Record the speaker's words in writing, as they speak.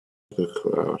the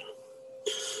cloud.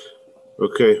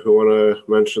 Okay, we want to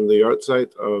mention the art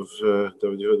site of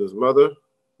David Yehuda's mother,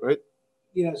 right?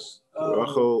 Yes.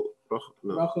 Rachel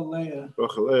Leah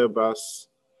Bas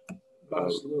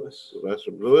Lewis.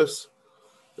 Lewis.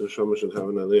 And Shoma should have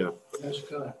an aliyah. That's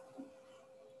correct.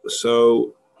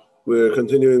 So we're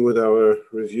continuing with our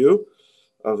review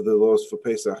of the laws for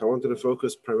Pesach. I wanted to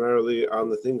focus primarily on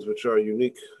the things which are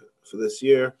unique for this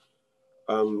year,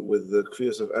 with the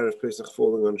Kfiyas of Erev Pesach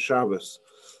falling on Shabbos.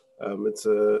 It's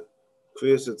a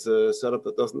Kfiyas, it's a setup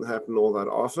that doesn't happen all that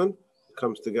often. It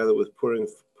comes together with Purim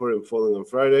falling on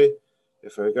Friday.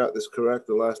 If I got this correct,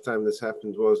 the last time this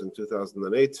happened was in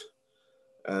 2008.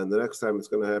 And the next time it's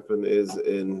going to happen is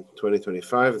in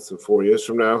 2025. It's in 4 years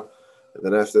from now. And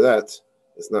then after that,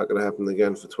 it's not going to happen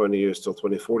again for 20 years till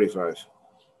 2045.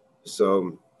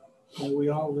 So we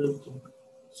all live to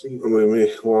see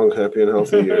we long, happy, and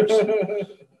healthy years.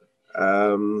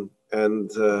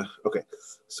 Okay.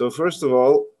 So first of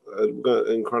all,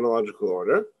 in chronological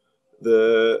order,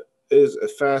 there is a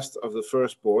fast of the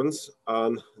firstborns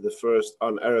on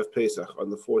Erev Pesach, on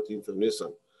the 14th of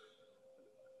Nisan.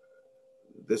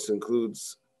 This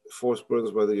includes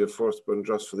firstborns, whether you're firstborn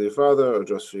just for your father or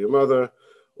just for your mother,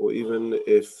 or even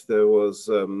if there was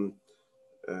a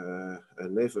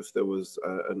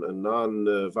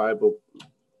non-viable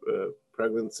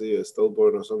pregnancy, a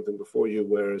stillborn or something before you,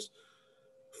 whereas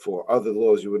for other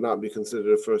laws you would not be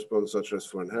considered a firstborn, such as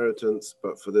for inheritance,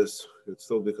 but for this you'd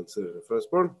still be considered a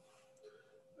firstborn.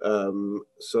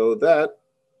 So that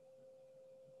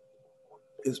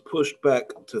is pushed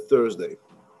back to Thursday,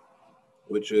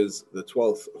 which is the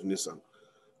 12th of Nisan.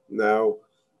 Now,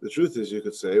 the truth is, you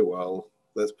could say, well,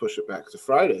 let's push it back to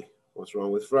Friday. What's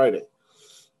wrong with Friday?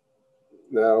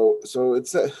 Now, so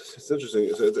it's interesting.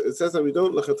 It says that we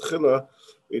don't,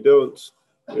 you know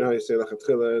how you say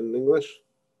lechatchila in English?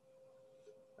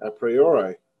 A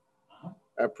priori.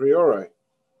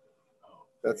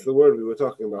 That's the word we were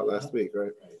talking about last week,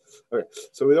 right? Okay,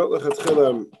 so we don't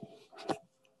lechatchila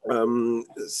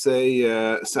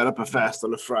set up a fast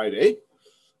on a Friday.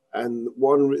 And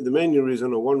one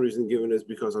reason given is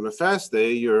because on a fast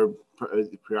day, you're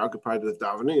preoccupied with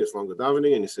davening, it's longer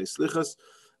davening, and you say slichas,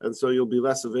 and so you'll be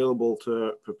less available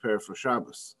to prepare for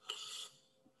Shabbos.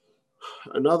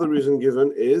 Another reason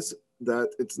given is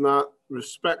that it's not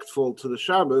respectful to the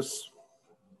Shabbos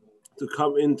to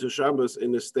come into Shabbos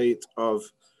in a state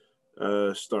of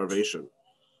starvation.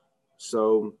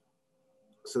 So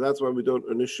that's why we don't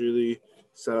initially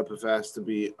set up a fast to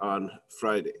be on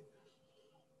Friday.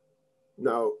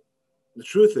 Now, the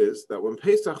truth is that when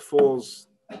Pesach falls,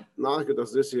 not like it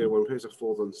does this year, when Pesach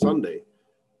falls on Sunday,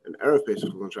 and Erev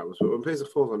Pesach falls on Shabbos, but when Pesach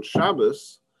falls on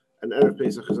Shabbos, and Erev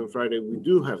Pesach is on Friday, we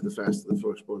do have the fast of the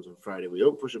firstborns on Friday. We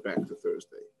don't push it back to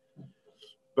Thursday.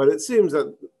 But it seems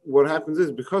that what happens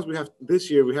is, because we have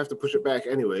to push it back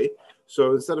anyway.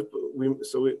 So instead of we're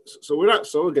not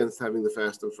so against having the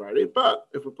fast on Friday, but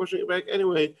if we're pushing it back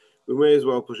anyway, we may as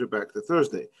well push it back to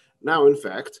Thursday. Now, in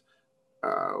fact,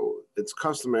 it's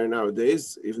customary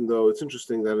nowadays, even though it's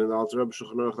interesting that in the Alter Rebbe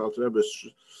Shulchan Aruch, the Alter Rebbe is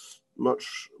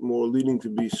much more leaning to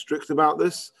be strict about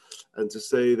this and to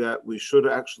say that we should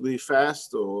actually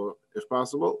fast, or if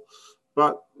possible.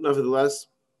 But nevertheless,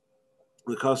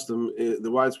 the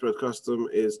widespread custom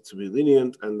is to be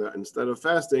lenient, and that instead of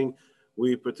fasting,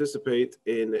 we participate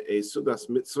in a Sudas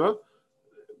mitzvah.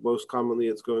 Most commonly,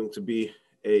 it's going to be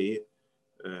a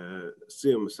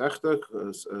Siyum Masechta,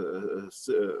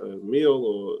 a meal,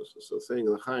 or saying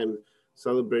l'chaim,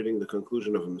 celebrating the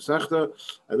conclusion of a Masechta,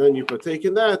 and then you partake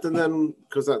in that, and then,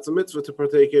 because that's a mitzvah to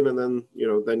partake in, and then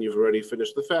you've already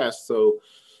finished the fast, so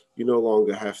you no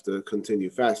longer have to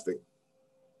continue fasting.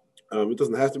 It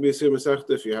doesn't have to be a Siyum Masechta.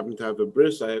 If you happen to have a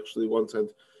bris, I actually once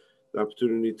had the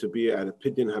opportunity to be at a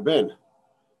Pidyon Haben,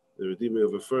 the redeeming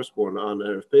of a firstborn on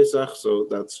Erev Pesach, so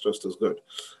that's just as good.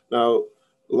 Now,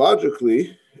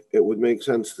 logically, it would make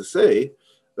sense to say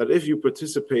that if you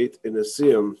participate in a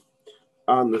Siyum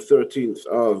on the 13th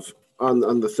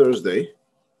on the Thursday,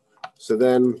 so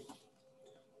then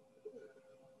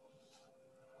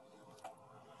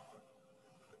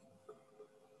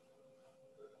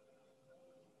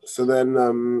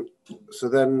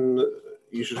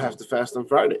you should have to fast on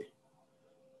Friday,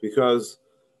 because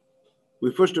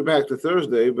we pushed it back to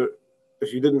Thursday. But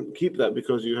if you didn't keep that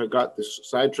because you had got this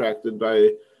sidetracked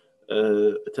by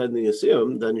attending a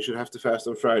Siyum, then you should have to fast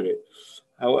on Friday.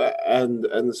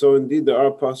 And so indeed there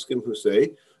are poskim who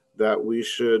say that you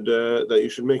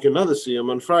should make another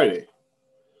Siyum on Friday.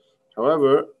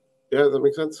 However, yeah, that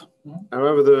makes sense. Mm-hmm.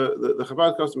 However, the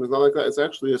Chabad custom is not like that. It's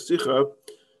actually a Sikha.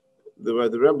 The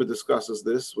Rebbe discusses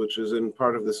this, which is in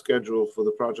part of the schedule for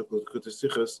the project of Likutei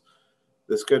Sichos,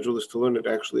 The schedule is to learn it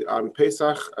actually on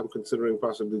Pesach. I'm considering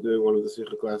possibly doing one of the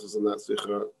Sikha classes in that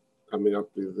Sikha coming up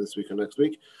either this week or next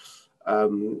week.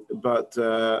 But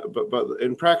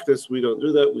in practice, we don't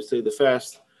do that. We say the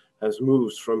fast has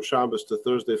moved from Shabbos to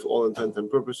Thursday for all intent and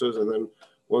purposes, and then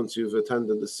once you've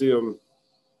attended the Siyum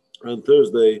on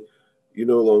Thursday, you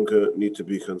no longer need to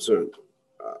be concerned.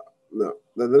 No.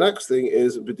 Then the next thing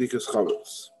is B'dikas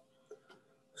Chametz.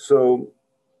 So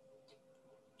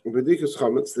B'dikas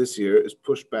Chametz this year is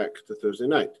pushed back to Thursday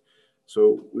night.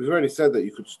 So we've already said that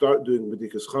you could start doing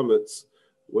B'dikas Chametz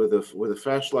with a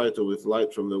flashlight or with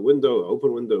light from the window,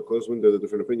 open window, closed window, the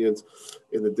different opinions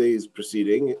in the days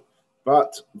preceding.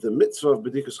 But the mitzvah of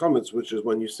B'dikas Chametz, which is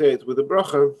when you say it with a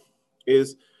bracha,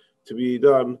 is to be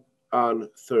done on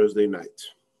Thursday night.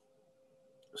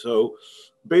 So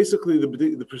basically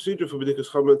the procedure for B'dikas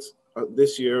Chametz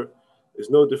this year is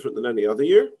no different than any other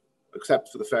year, except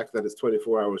for the fact that it's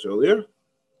 24 hours earlier.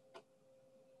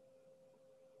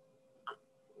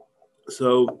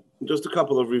 So just a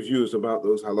couple of reviews about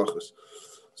those halachas.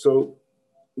 So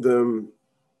the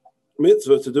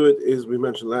mitzvah to do it is, we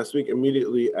mentioned last week,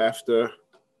 immediately after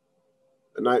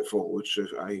nightfall, which, if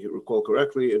I recall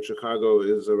correctly, in Chicago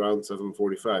is around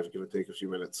 7:45, give or take a few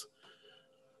minutes.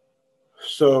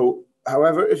 So,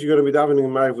 however, if you're going to be davening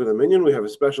Ma'ariv with a minyan, we have a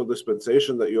special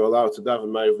dispensation that you're allowed to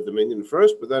daven Ma'ariv with a minyan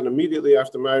first, but then immediately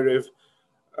after Ma'ariv,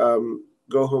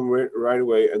 go home right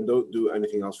away and don't do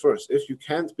anything else first. If you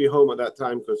can't be home at that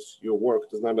time because your work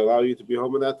does not allow you to be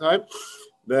home at that time,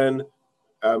 then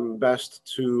best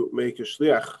to make a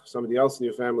shliach, somebody else in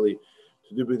your family,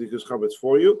 to do B'dikas Chametz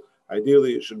for you.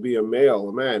 Ideally, it should be a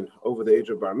man over the age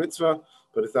of bar mitzvah,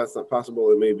 but if that's not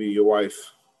possible, it may be your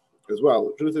wife as well.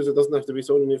 The truth is, it doesn't have to be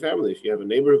someone in your family. If you have a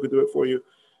neighbor who could do it for you,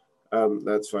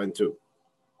 that's fine too.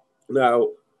 Now,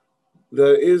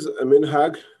 there is a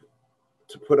minhag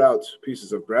to put out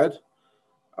pieces of bread.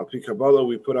 Al Pi Kabbalah,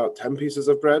 we put out 10 pieces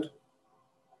of bread.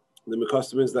 The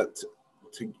custom is that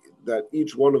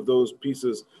each one of those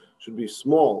pieces should be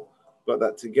small, but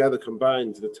that together,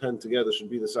 combined, the 10 together should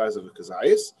be the size of a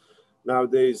kazayis.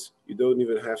 Nowadays, you don't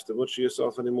even have to butcher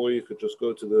yourself anymore. You could just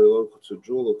go to the local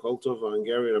Jewel or Kultov or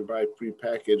Hungarian and buy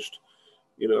pre-packaged,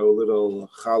 little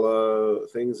challah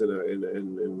things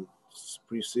in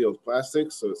pre-sealed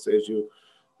plastic. So it saves you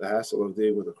the hassle of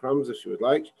dealing with the crumbs if you would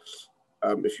like.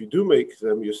 If you do make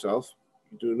them yourself,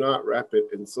 you do not wrap it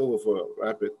in silver foil.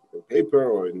 Wrap it in paper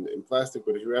or in plastic.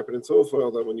 But if you wrap it in silver foil,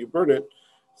 then when you burn it,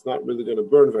 it's not really going to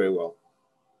burn very well.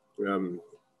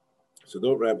 So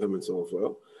don't wrap them in silver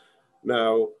foil.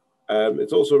 Now,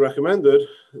 it's also recommended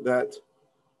that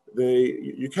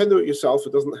you can do it yourself.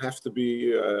 It doesn't have to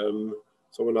be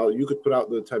someone else. You could put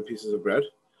out the 10 pieces of bread.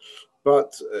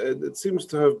 But it seems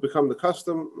to have become the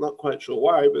custom, not quite sure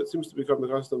why, but it seems to become the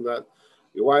custom that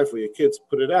your wife or your kids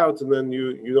put it out and then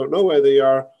you don't know where they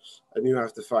are and you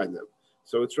have to find them.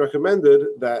 So it's recommended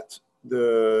that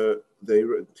they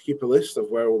keep a list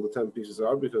of where all the 10 pieces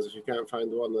are, because if you can't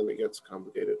find one, then it gets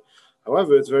complicated.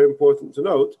 However, it's very important to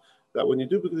note that when you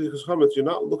do B'dikas Chametz, you're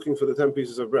not looking for the 10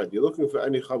 pieces of bread. You're looking for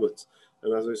any chametz.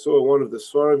 And as I saw in one of the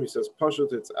Sfarim, he says,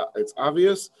 Pashut, it's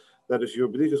obvious that if your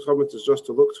B'dikas Chametz is just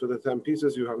to look for the 10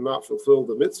 pieces, you have not fulfilled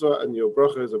the mitzvah, and your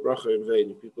bracha is a bracha in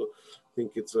vain. People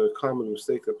think it's a common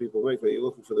mistake that people make, that you're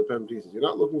looking for the 10 pieces. You're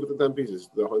not looking for the 10 pieces.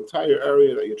 The entire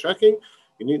area that you're checking,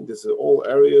 this is all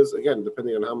areas, again,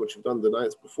 depending on how much you've done the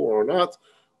nights before or not,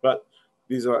 but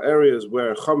these are areas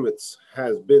where chametz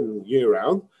has been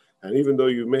year-round, and even though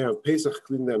you may have Pesach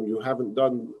cleaned them, you haven't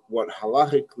done what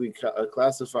halachically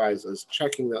classifies as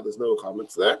checking that there's no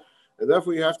chametz there, and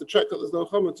therefore you have to check that there's no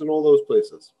chametz in all those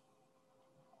places.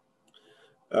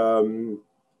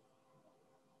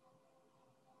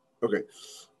 Okay.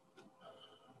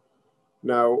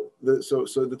 Now, so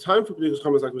the time for B'dikas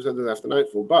Chametz, like we said, is after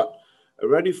nightfall, but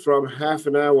already from half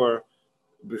an hour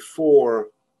before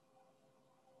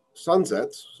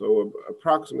sunset, so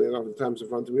approximately, I don't have the times in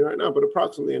front of me right now, but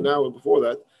approximately an hour before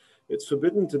that, it's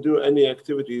forbidden to do any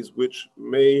activities which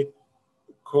may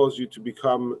cause you to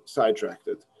become sidetracked.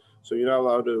 So you're not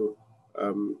allowed to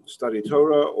study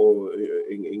Torah or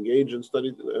engage in study.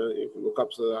 You can look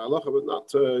up the halacha, but not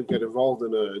to get involved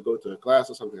in go to a class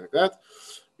or something like that.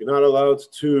 You're not allowed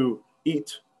to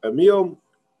eat a meal.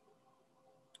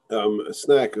 A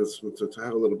snack is to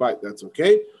have a little bite. That's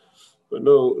okay, but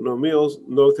no meals,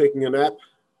 no taking a nap.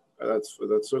 That's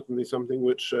certainly something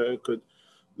which could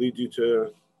lead you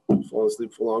to fall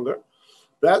asleep for longer.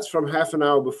 That's from half an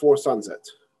hour before sunset.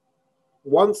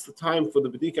 Once the time for the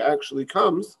B'dika actually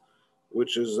comes,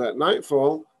 which is at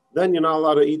nightfall, then you're not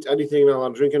allowed to eat anything, not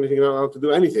allowed to drink anything, not allowed to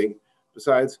do anything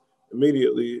besides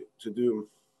immediately to do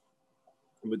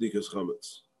B'dikas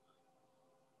Chametz.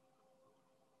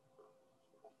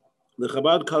 The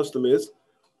Chabad custom is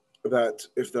that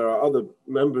if there are other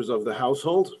members of the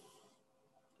household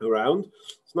around,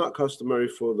 it's not customary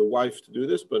for the wife to do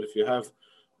this, but if you have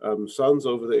sons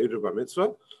over the age of bar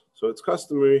mitzvah, so it's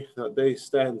customary that they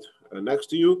stand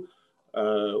next to you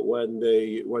when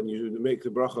you make the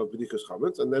bracha of b'dikas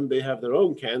chametz, and then they have their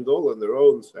own candle and their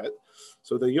own set.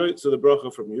 So they yotze the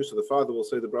bracha from you. So the father will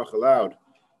say the bracha loud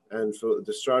and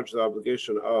discharge the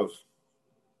obligation of,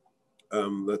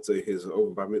 let's say, his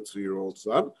over bar mitzvah-year-old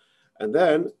son, and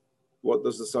then what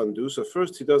does the son do? So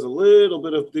first he does a little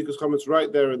bit of b'dikas chametz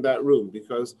right there in that room,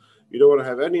 because you don't want to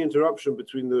have any interruption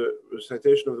between the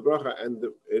recitation of the bracha and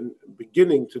in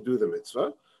beginning to do the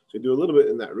mitzvah. So you do a little bit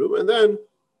in that room, and then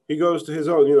he goes to his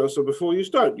own, so before you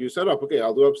start, you set up, okay,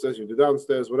 I'll do upstairs, you do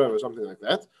downstairs, whatever, something like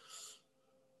that.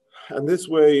 And this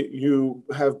way you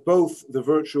have both the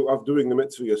virtue of doing the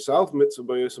mitzvah yourself, mitzvah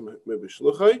b'yosem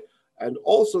mibishluchai, and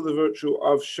also the virtue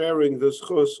of sharing the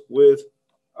zchus with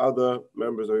other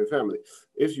members of your family.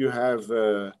 If you have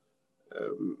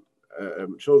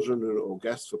children or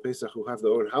guests for Pesach who have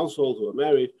their own household, who are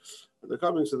married, and they're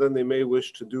coming, so then they may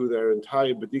wish to do their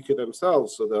entire bedika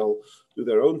themselves. So they'll do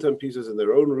their own 10 pieces in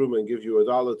their own room and give you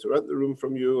 $1 to rent the room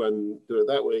from you and do it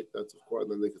that way. That's of course,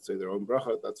 and then they could say their own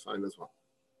bracha. That's fine as well.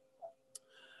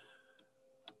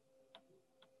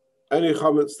 Any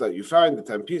chametz that you find, the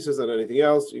 10 pieces and anything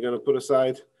else, you're going to put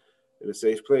aside in a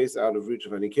safe place, out of reach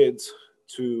of any kids,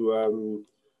 to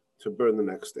burn the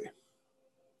next day.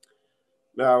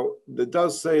 Now, it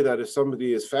does say that if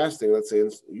somebody is fasting, let's say,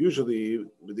 usually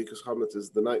b'dikas chametz is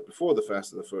the night before the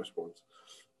fast of the firstborns.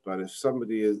 But if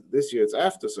somebody is, this year it's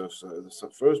after, so the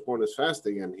firstborn is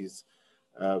fasting and he's,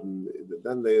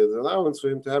 then there's allowance for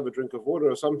him to have a drink of water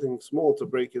or something small to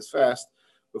break his fast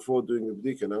before doing the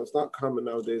b'dika. Now, it's not common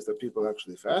nowadays that people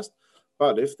actually fast,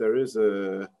 but if there is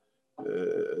a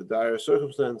dire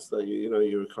circumstance that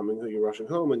you're rushing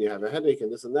home and you have a headache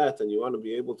and this and that, and you want to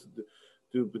be able to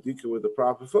do b'dika with the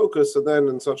proper focus, so then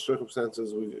in such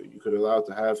circumstances you could allow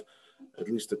to have at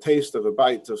least a taste of a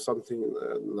bite of something,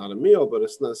 not a meal, but a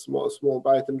small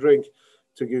bite and drink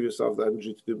to give yourself the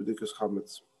energy to do b'dikas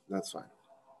chametz. That's fine.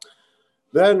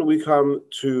 Then we come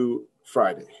to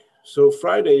Friday. So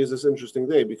Friday is this interesting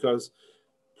day because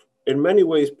in many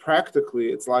ways practically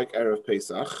it's like Erev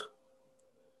Pesach,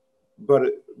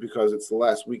 because it's the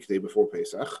last weekday before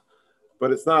Pesach, but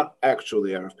it's not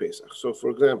actually Erev Pesach. So for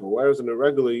example, whereas in a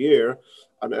regular year,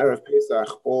 on Erev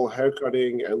Pesach, all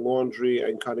haircutting and laundry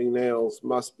and cutting nails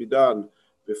must be done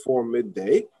before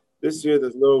midday. This year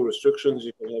there's no restrictions.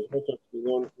 You can have haircuts,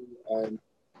 laundry, and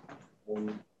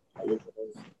the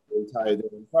entire day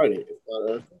on Friday. It's not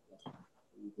Erev Pesach.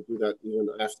 You can do that even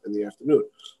in the afternoon.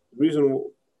 The reason,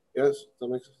 yes, that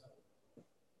makes sense.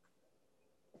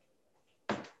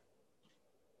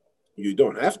 You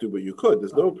don't have to, but you could.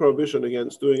 There's no prohibition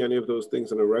against doing any of those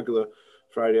things on a regular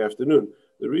Friday afternoon.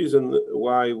 The reason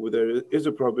why there is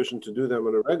a prohibition to do them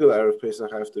on a regular Erev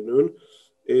Pesach afternoon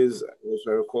is, if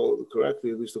I recall correctly,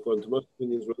 at least according to most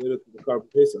opinions, related to the Karban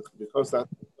Pesach, because that's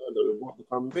the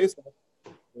Karban Pesach,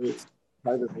 it's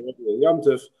kind of a regular Yom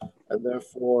Tov, and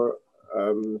therefore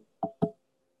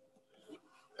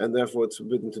it's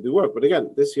forbidden to do work. But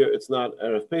again, this year it's not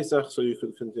Erev Pesach, so you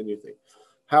could continue things.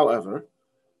 However,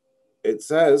 it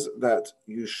says that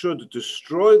you should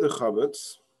destroy the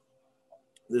chametz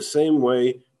the same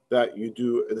way that you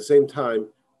do at the same time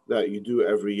that you do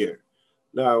every year.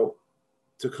 Now,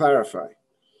 to clarify,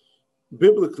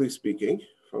 biblically speaking,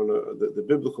 from the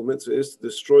biblical mitzvah is to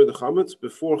destroy the chametz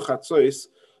before chatzos,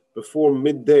 before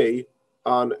midday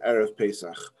on Erev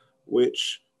Pesach,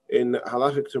 which in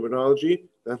halachic terminology,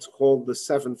 that's called the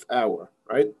 7th hour,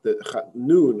 right? The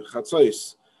noon,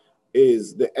 chatzos,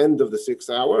 is the end of the 6th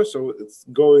hour, so it's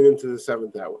going into the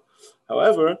 7th hour.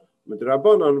 However,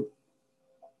 midrabanan,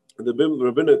 the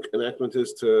rabbinic enactment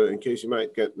is to, in case you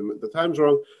might get the times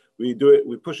wrong, we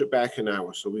push it back an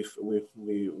hour. So we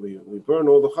burn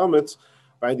all the chametz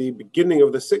by the beginning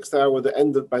of the 6th hour, by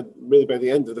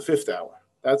the end of the 5th hour.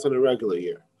 That's on a regular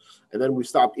year, and then we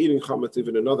stop eating chametz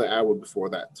even another hour before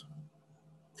that.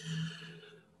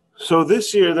 So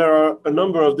this year there are a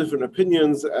number of different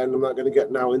opinions, and I'm not going to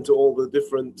get now into all the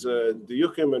different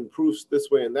diyukim and proofs this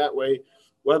way and that way,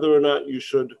 whether or not you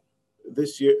should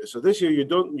this year. So this year you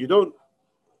don't,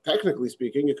 technically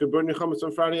speaking, you could burn your chametz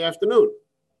on Friday afternoon,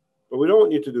 but we don't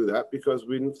want you to do that because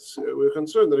we're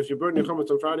concerned that if you burn your chametz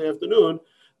on Friday afternoon,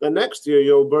 then next year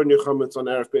you'll burn your chametz on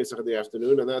Erev Pesach in the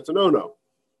afternoon, and that's a no-no.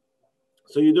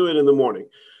 So you do it in the morning.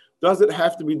 Does it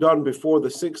have to be done before the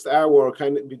 6th hour, or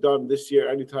can it be done this year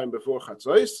anytime before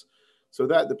Chatzos? So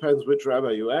that depends which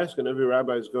rabbi you ask, and every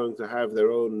rabbi is going to have their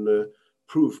own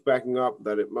proof backing up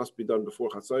that it must be done before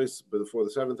Chatzos, before the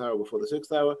 7th hour, before the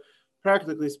 6th hour.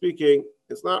 Practically speaking,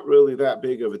 it's not really that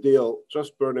big of a deal.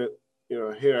 Just burn it.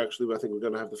 Here actually, I think we're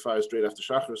going to have the fire straight after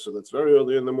Shachar, so that's very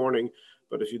early in the morning.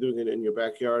 But if you're doing it in your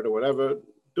backyard or whatever,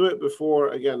 do it before,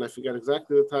 again, I forget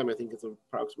exactly the time. I think it's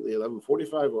approximately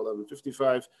 11:45 or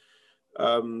 11:55.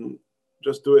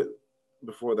 Just do it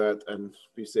before that and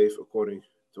be safe according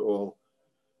to all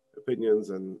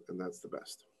opinions, and that's the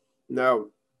best. Now,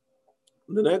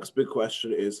 the next big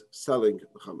question is selling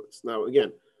the chametz. Now,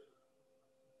 again,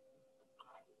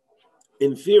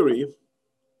 in theory,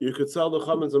 you could sell the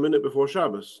chametz a minute before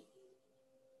Shabbos.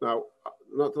 Now,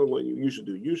 not telling what you should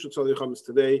do. You should sell your chametz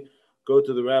today. Go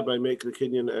to the rabbi, make the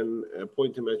kinyan, and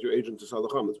appoint him as your agent to sell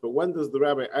the chametz. But when does the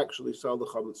rabbi actually sell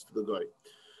the chametz to the guy?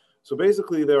 So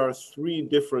basically, there are 3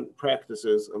 different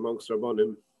practices amongst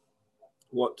Rabbanim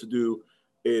what to do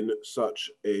in such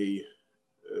a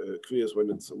kviyas when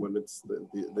it's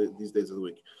these days of the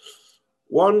week.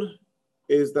 One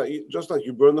is that just like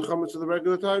you burn the chametz at the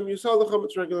regular time, you sell the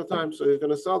chametz regular time. So you're going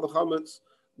to sell the chametz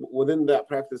within that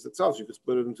practice itself. You could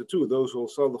split it into 2. Those who will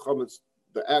sell the chametz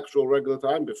the actual regular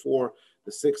time before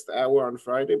the 6th hour on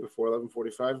Friday, before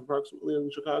 11:45 approximately in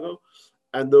Chicago,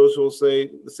 and those who will say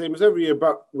the same as every year,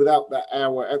 but without that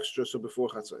hour extra, so before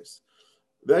Chatzos.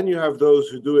 Then you have those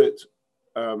who do it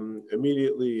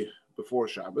immediately before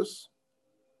Shabbos.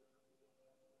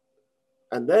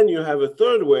 And then you have a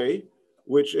third way,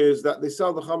 which is that they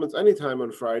sell the chametz anytime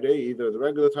on Friday, either the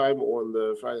regular time or on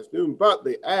the Friday afternoon, but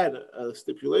they add a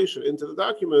stipulation into the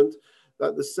document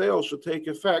that the sale should take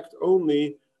effect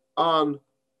only on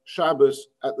Shabbos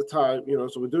at the time,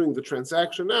 so we're doing the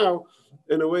transaction now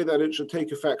in a way that it should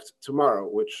take effect tomorrow,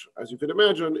 which, as you can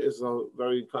imagine, is a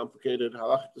very complicated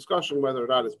halachic discussion whether or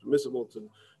not it's permissible to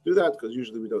do that, because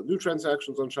usually we don't do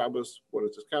transactions on Shabbos. What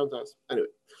does this count as? Anyway,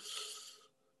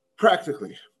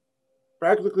 practically,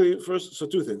 first, so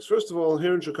 2 things. First of all,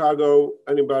 here in Chicago,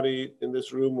 anybody in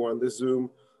this room or on this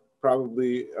Zoom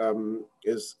probably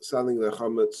is selling the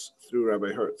chametz through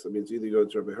Rabbi Hertz. That means either you go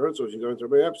to Rabbi Hertz or if you go into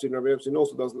Rabbi Epstein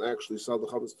also doesn't actually sell the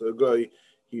chametz to a guy.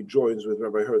 He joins with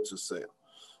Rabbi Hertz's sale.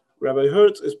 Rabbi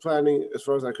Hertz is planning, as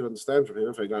far as I could understand from him,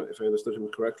 if I understood him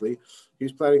correctly,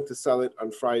 he's planning to sell it on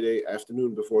Friday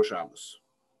afternoon before Shabbos,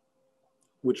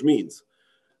 which means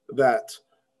that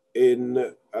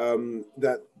that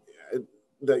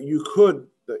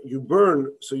you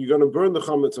burn. So you're going to burn the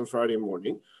chametz on Friday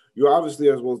morning. You obviously,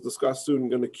 as we'll discuss soon,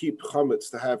 going to keep chametz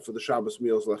to have for the Shabbos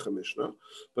meals lechem mishnah.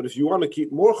 But if you want to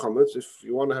keep more chametz, if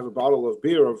you want to have a bottle of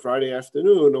beer on Friday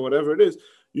afternoon or whatever it is,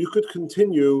 you could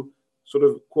continue sort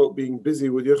of, quote, being busy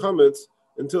with your chametz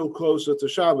until closer to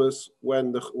Shabbos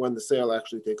when the sale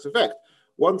actually takes effect.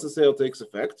 Once the sale takes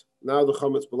effect, now the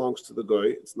chametz belongs to the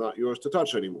goy. It's not yours to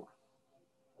touch anymore.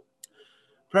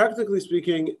 Practically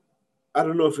speaking, I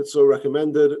don't know if it's so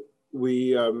recommended.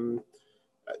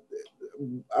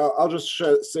 I'll just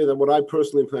say that what I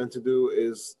personally plan to do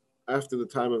is after the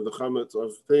time of the chametz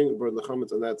burn the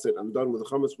chametz, and that's it. I'm done with the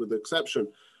chametz, with the exception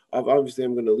of obviously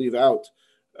I'm going to leave out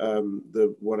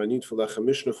what I need for lechem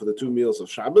mishnah for the 2 meals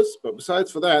of Shabbos. But besides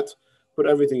for that, put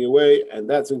everything away, and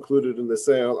that's included in the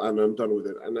sale, and I'm done with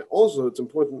it. And also, it's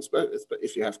important,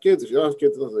 if you have kids, if you don't have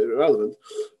kids, it's irrelevant.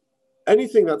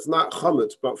 Anything that's not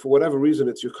chametz, but for whatever reason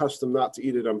it's your custom not to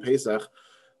eat it on Pesach,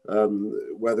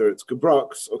 whether it's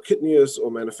gebroks or kitnias or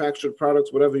manufactured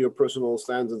products, whatever your personal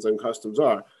standards and customs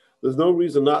are, there's no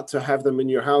reason not to have them in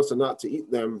your house and not to eat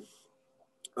them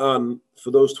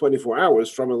for those 24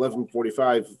 hours from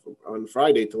 11:45 on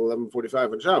Friday till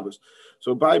 11:45 on Shabbos.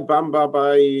 So buy bamba,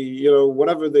 buy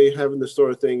whatever they have in the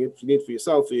store thing. If you need for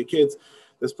yourself, for your kids,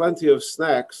 there's plenty of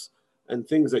snacks and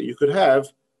things that you could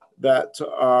have that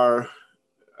are.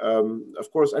 Of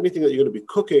course, anything that you're going to be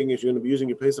cooking, if you're going to be using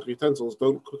your Pesach utensils,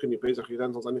 don't cook in your Pesach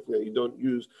utensils anything that you don't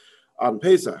use on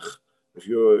Pesach. If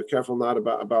you're careful not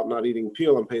about not eating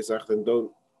peel on Pesach, then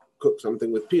don't cook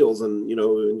something with peels and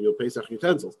in your Pesach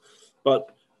utensils.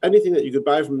 But anything that you could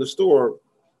buy from the store,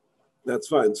 that's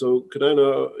fine. So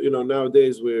Kedina,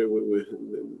 nowadays where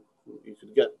you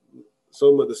could get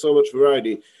there's so much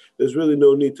variety. There's really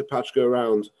no need to patchka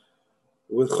around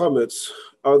with chametz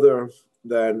other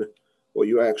than what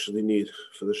you actually need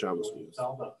for the Shabbos meals.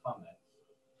 Sell the chametz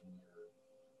in your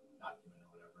document or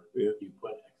whatever. Yeah. You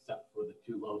put except for the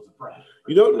 2 loaves of bread.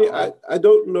 You don't need. I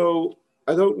don't know.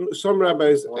 Some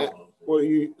rabbis.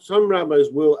 Some rabbis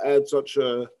will add such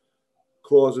a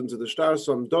clause into the shtar.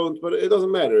 Some don't, but it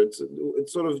doesn't matter. It's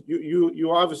sort of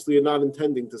you obviously are not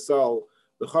intending to sell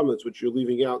the chametz which you're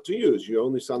leaving out to use. You're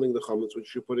only selling the chametz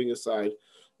which you're putting aside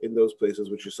in those places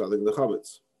which you're selling the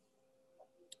chametz.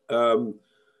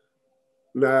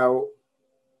 Now,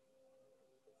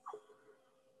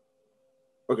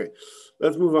 Okay,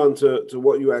 let's move on to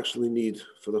what you actually need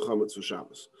for the chametz for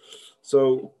Shabbos.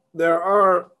 So there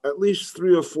are at least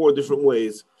 3 or 4 different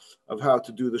ways of how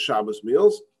to do the Shabbos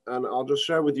meals, and I'll just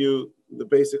share with you the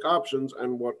basic options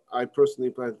and what I personally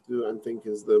plan to do and think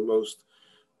is the most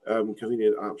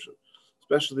convenient option,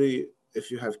 especially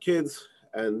if you have kids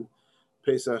and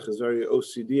Pesach is very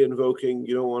OCD invoking.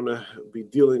 You don't want to be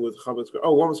dealing with chametz.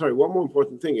 Oh, one more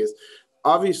important thing is,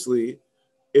 obviously,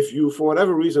 if you, for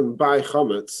whatever reason, buy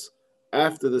chametz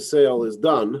after the sale is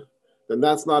done, then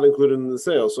that's not included in the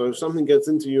sale. So if something gets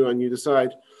into you and you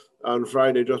decide on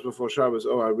Friday just before Shabbos,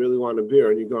 oh, I really want a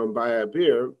beer, and you go and buy a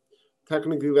beer,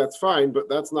 technically that's fine, but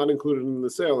that's not included in the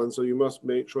sale, and so you must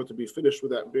make sure to be finished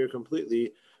with that beer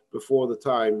completely before the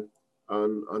time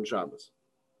on Shabbos.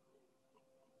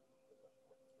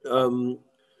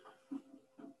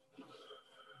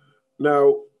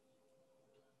 Now,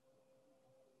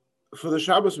 for the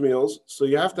Shabbos meals, so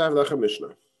you have to have Lechem Mishnah.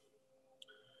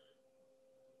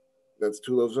 That's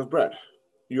 2 loaves of bread.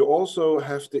 You also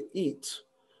have to eat.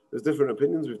 There's different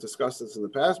opinions. We've discussed this in the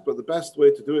past, but the best way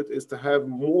to do it is to have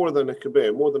more than a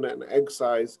kibbeh, more than an egg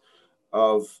size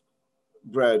of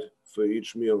bread for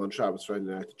each meal on Shabbos, Friday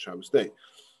night and Shabbos day.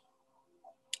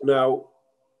 Now,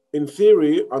 in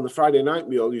theory, on the Friday night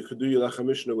meal, you could do your Lechem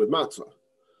Mishnah with matzah.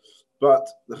 But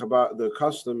the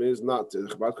custom is not, the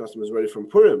Chabad custom is ready from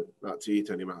Purim not to eat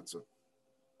any matzah.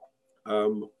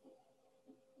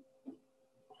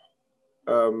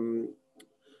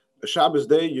 A Shabbos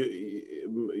day,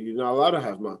 you're not allowed to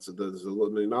have matzah.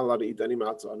 You're not allowed to eat any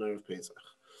matzah on Erev Pesach.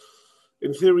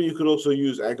 In theory, you could also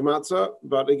use egg matzah,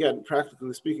 but again,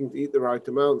 practically speaking, to eat the right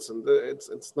amounts, and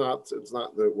it's not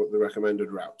the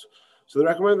recommended route. So the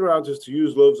recommended route is to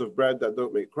use loaves of bread that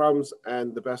don't make crumbs,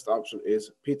 and the best option is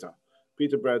pita.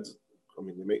 Pita breads, I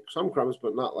mean, they make some crumbs,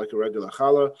 but not like a regular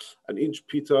challah. And each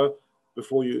pita,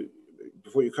 before you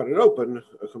cut it open,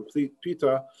 a complete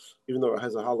pita, even though it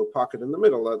has a hollow pocket in the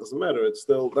middle, that doesn't matter.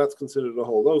 That's considered a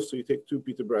whole loaf. So you take 2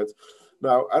 pita breads.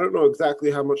 Now, I don't know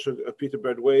exactly how much a pita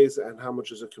bread weighs and how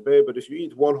much is a kibbeh, but if you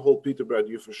eat 1 whole pita bread,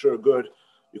 you're for sure good.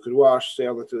 You could wash,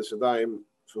 sail into the Sedayim,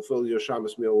 fulfill your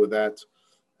Shabbos meal with that,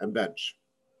 and bench.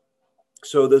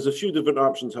 So there's a few different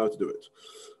options how to do it.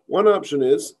 One option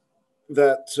is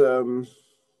that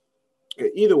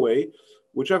either way,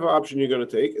 whichever option you're going to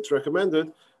take, it's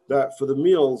recommended that for the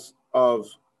meals of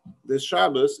this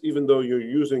Shabbos, even though you're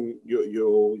using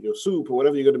your soup or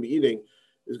whatever you're going to be eating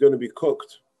is going to be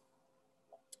cooked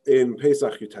in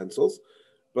Pesach utensils,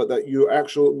 but that your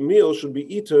actual meal should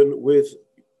be eaten with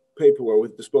paperware,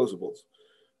 with disposables.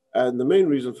 And the main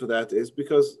reason for that is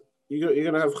because you're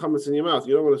going to have chametz in your mouth.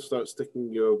 You don't want to start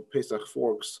sticking your Pesach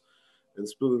forks and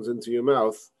spoons into your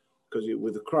mouth because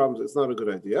with the crumbs, it's not a good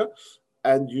idea.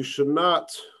 And you should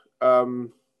not,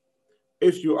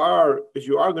 if you are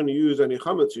going to use any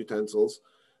chametz utensils,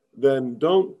 then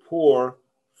don't pour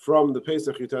from the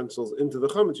Pesach utensils into the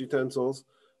chametz utensils.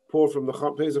 Pour from the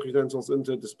Pesach utensils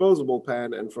into a disposable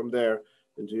pan, and from there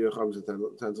into your chametz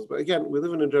utensils. But again, we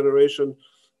live in a generation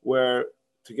where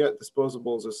to get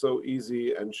disposables is so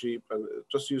easy and cheap, and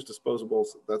just use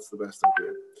disposables. That's the best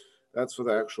idea. That's for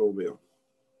the actual meal.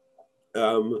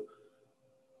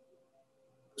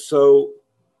 So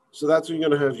that's when you're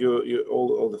going to have your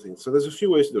all the things. So there's a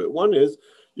few ways to do it. One is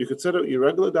you could set up your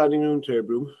regular dining room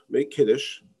table, make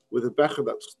kiddush with a becher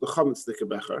that's the chametz sticker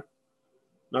becher,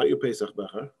 not your Pesach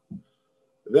becher.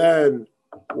 Then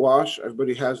wash.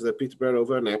 Everybody has their pita bread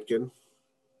over a napkin.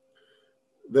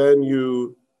 Then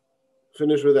you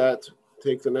finish with that.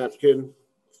 Take the napkin,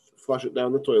 flush it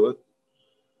down the toilet,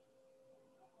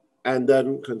 and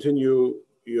then continue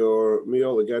your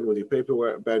meal again with your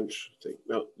paperware bench thing.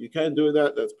 Now you can do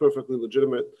that. That's perfectly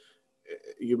legitimate.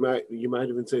 You might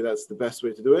even say that's the best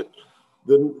way to do it.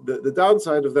 The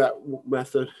downside of that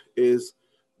method is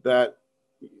that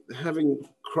having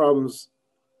crumbs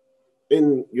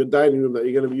in your dining room that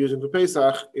you're going to be using for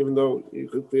Pesach, even though you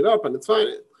could clean up and it's fine,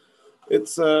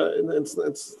 it's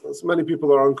many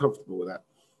people are uncomfortable with that.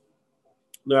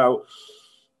 Now,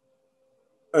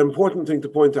 an important thing to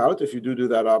point out, if you do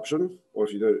that option, or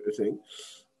if you do a thing,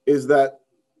 is that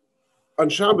on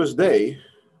Shabbos day,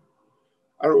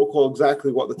 I don't recall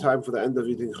exactly what the time for the end of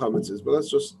eating chametz is, but let's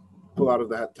just pull out of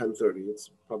that 10:30. It's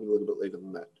probably a little bit later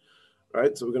than that.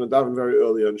 Right, so we're going to daven very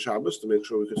early on Shabbos to make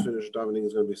sure we could finish. Davening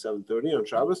is going to be 7:30 on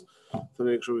Shabbos to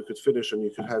make sure we could finish and you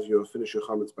could have finish your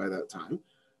chametz by that time.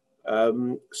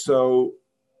 So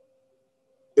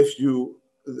if you,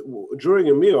 during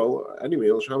a meal, any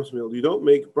meal, Shabbos meal, you don't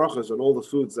make brachas on all the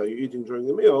foods that you're eating during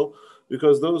the meal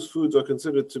because those foods are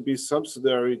considered to be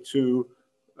subsidiary to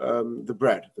the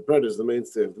bread. The bread is the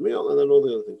mainstay of the meal, and then all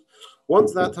the other things.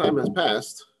 Once that time has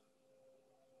passed,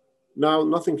 now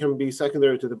nothing can be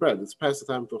secondary to the bread. It's past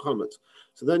the time for chametz.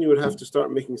 So then you would have to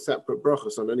start making separate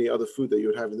brachas on any other food that you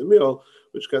would have in the meal,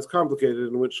 which gets complicated,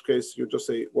 in which case you just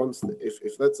say, once,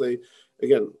 if let's say,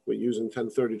 again, we're using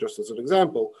 10:30 just as an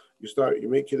example, you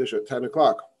make Kiddush at 10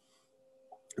 o'clock,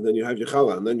 and then you have your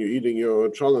challah, and then you're eating your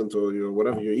cholent or your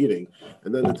whatever you're eating,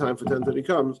 and then the time for 10:30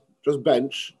 comes, just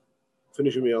bench,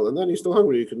 finish your meal, and then you're still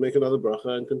hungry, you can make another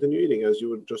bracha and continue eating as you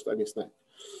would just any snack.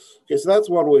 Okay, so that's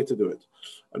one way to do it.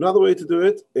 Another way to do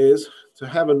it is to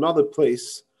have another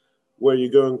place where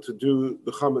you're going to do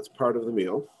the chametz part of the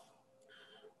meal.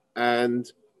 And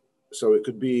so it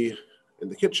could be in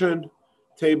the kitchen,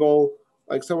 table,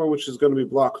 like somewhere which is going to be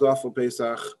blocked off for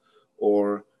Pesach,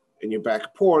 or in your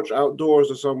back porch, outdoors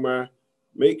or somewhere.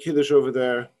 Make Kiddush over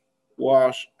there,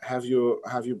 wash, have your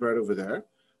bread over there,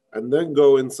 and then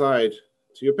go inside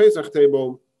to your Pesach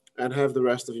table and have the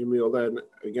rest of your meal then,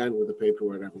 again with the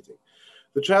paperware and everything.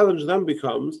 The challenge then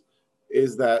becomes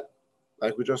is that,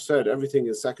 like we just said, everything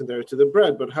is secondary to the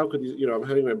bread, but how could you, I'm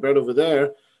having my bread over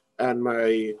there and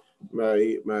my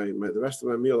the rest of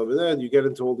my meal over there, and you get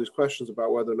into all these questions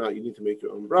about whether or not you need to make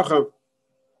your own bracha.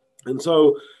 And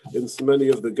so in so many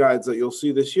of the guides that you'll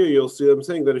see this year, you'll see them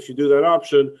saying that if you do that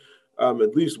option,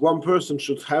 at least one person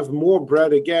should have more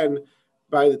bread again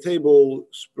by the table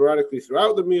sporadically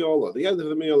throughout the meal or the end of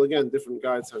the meal. Again, different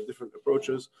guides have different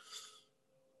approaches.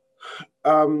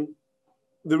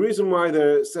 The reason why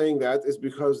they're saying that is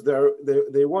because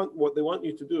they want, what they want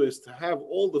you to do is to have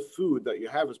all the food that you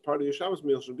have as part of your Shabbos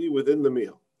meal should be within the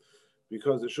meal,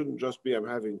 because it shouldn't just be I'm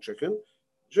having chicken.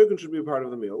 Chicken should be a part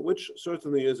of the meal, which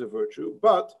certainly is a virtue.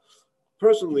 But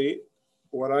personally,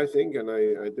 what I think, and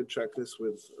I did check this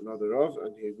with another Rav,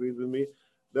 and he agreed with me,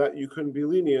 that you can be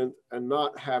lenient and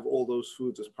not have all those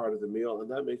foods as part of the meal,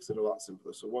 and that makes it a lot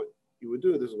simpler. So what you would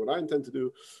do, this is what I intend to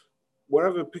do,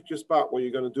 wherever, pick your spot where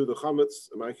you're going to do the chametz.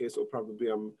 In my case, it'll probably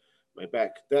be on my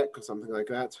back deck or something like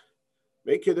that.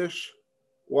 Make Kiddush,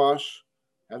 wash,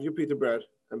 have your pita bread,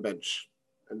 and bench.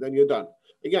 And then you're done.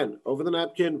 Again, over the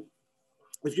napkin.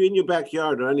 If you're in your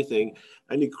backyard or anything,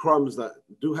 any crumbs that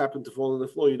do happen to fall on the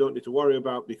floor, you don't need to worry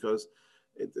about, because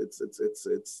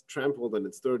it's trampled and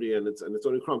it's dirty and it's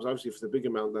only crumbs. Obviously, if it's a big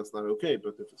amount, that's not okay.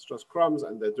 But if it's just crumbs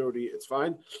and they're dirty, it's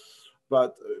fine.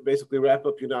 But basically, wrap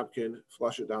up your napkin,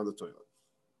 flush it down the toilet,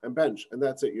 and bench, and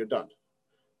that's it. You're done.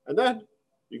 And then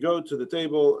you go to the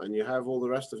table and you have all the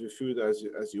rest of your food as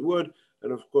you would,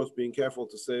 and of course, being careful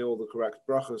to say all the correct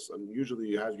brachas. And usually,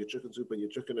 you have your chicken soup and your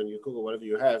chicken and your kugel, whatever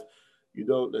you have. You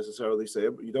don't necessarily say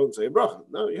a bracha.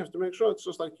 No, you have to make sure it's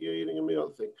just like you're eating a meal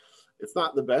thing. It's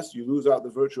not the best. You lose out the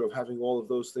virtue of having all of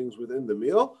those things within the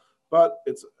meal, but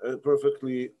it's a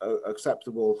perfectly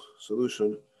acceptable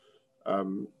solution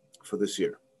for this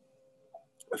year.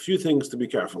 A few things to be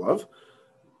careful of.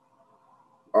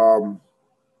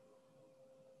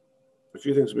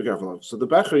 So the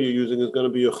becher you're using is going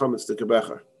to be your chametz sticker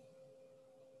becher.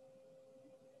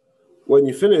 When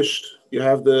you finished, you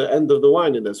have the end of the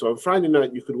wine in there. So on Friday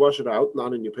night, you could wash it out,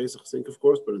 not in your Pesach sink, of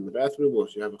course, but in the bathroom, or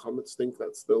if you have a chametz sink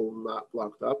that's still not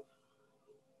blocked up,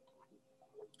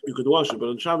 you could wash it. But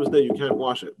on Shabbos day, you can't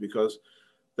wash it, because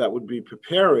that would be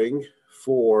preparing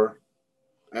for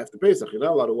after Pesach. You're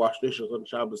not allowed to wash dishes on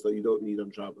Shabbos that you don't need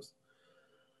on Shabbos.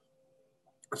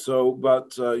 So,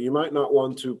 but you might not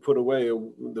want to put away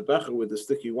the becher with the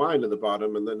sticky wine at the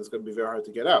bottom, and then it's going to be very hard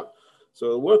to get out.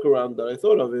 So a workaround that I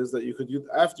thought of is that you could use,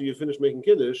 after you finish making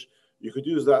Kiddush, you could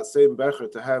use that same becher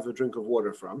to have a drink of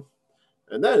water from,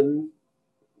 and then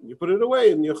you put it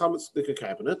away in your chametz sticker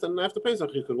cabinet, and after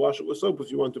Pesach you could wash it with soap if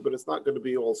you want to, but it's not going to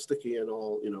be all sticky and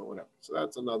all, whatever. So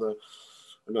that's another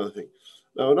thing.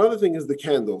 Now another thing is the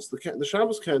candles. The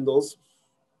Shabbos candles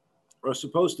are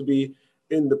supposed to be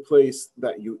in the place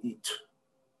that you eat.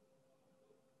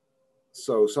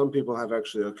 So some people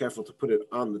are careful to put it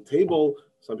on the table.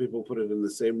 Some people put it in the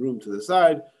same room to the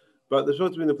side, but they're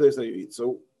supposed to be in the place that you eat.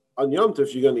 So on Yom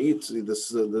Tov, you're going to eat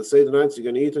the Seder nights. You're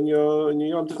going to eat in your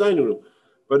Yom Tov dining room.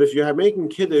 But if you're making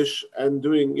Kiddush and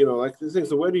doing like these things,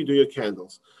 so where do you do your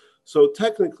candles? So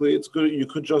technically, it's good. You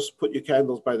could just put your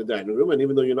candles by the dining room, and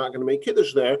even though you're not going to make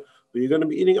Kiddush there, but you're going to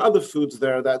be eating other foods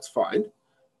there, that's fine.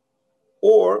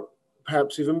 Or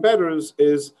perhaps even better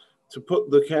is to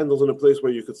put the candles in a place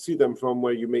where you could see them from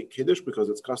where you make Kiddush, because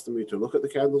it's customary to look at the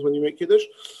candles when you make Kiddush.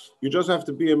 You just have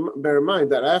to bear in mind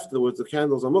that afterwards the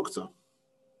candles are muktzah.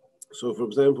 So, for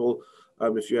example,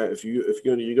 if you're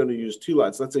going to use tea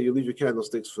lights, let's say you leave your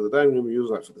candlesticks for the dining room, you use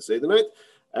that for the Seder night,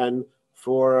 and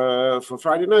for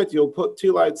Friday night you'll put tea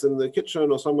lights in the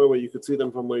kitchen or somewhere where you could see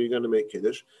them from where you're going to make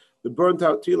Kiddush. The burnt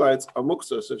out tea lights are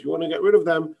muksa. So if you want to get rid of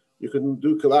them, you can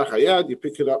do kilach hayad. You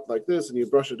pick it up like this and you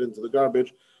brush it into the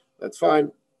garbage. That's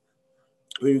fine.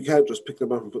 But you can't just pick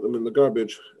them up and put them in the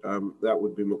garbage. That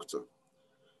would be muktzah.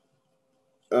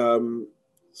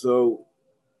 So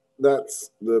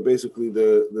that's basically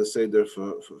the seder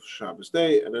for Shabbos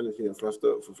day, and anything that's left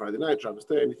over for Friday night, Shabbos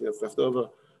day, anything that's left over,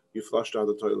 you flush down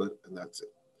the toilet, and that's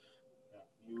it.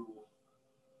 You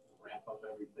wrap up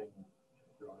everything,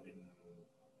 throw it in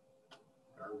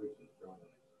garbage, and throw it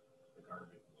in the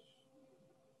garbage.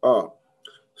 Oh,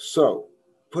 so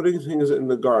putting things in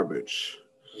the garbage.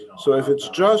 So if it's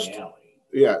just,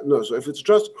 so if it's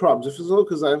just crumbs, if it's a little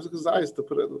kazayis to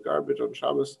put it in the garbage on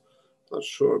Shabbos, I'm not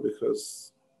sure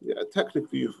because,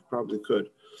 technically you probably could.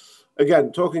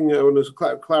 Again, talking, I want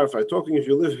to clarify, talking if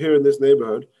you live here in this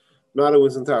neighborhood, not at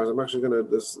Winston Towers. I'm actually going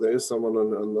to, there is someone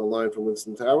on the line from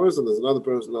Winston Towers, and there's another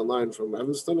person online from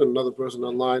Evanston, and another person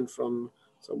online from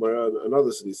somewhere,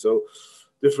 another city. So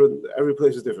different, every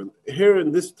place is different. Here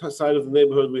in this side of the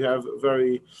neighborhood, we have a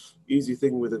very easy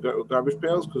thing with the garbage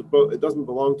pails because it doesn't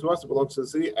belong to us, it belongs to the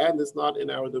city, and it's not in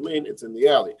our domain, it's in the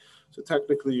alley. So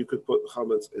technically you could put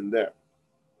chametz in there.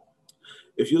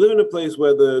 If you live in a place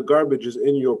where the garbage is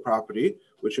in your property,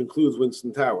 which includes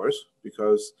Winston Towers,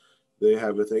 because they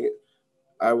have a thing,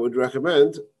 I would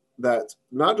recommend that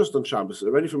not just on Shabbos,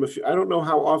 already from I don't know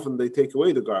how often they take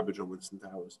away the garbage on Winston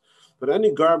Towers, but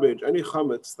any garbage, any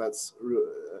chametz that's,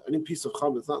 any piece of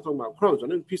chametz, not talking about crumbs,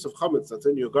 any piece of chametz that's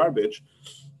in your garbage,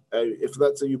 if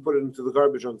let's say you put it into the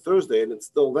garbage on Thursday and it's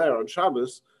still there on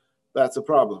Shabbos, that's a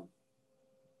problem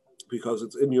because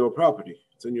it's in your property,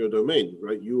 it's in your domain,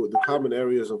 right? The common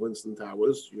areas of Winston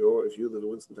Towers, if you live in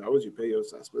Winston Towers, you pay your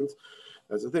assessments.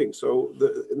 That's the thing. So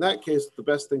in that case, the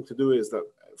best thing to do is that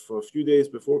for a few days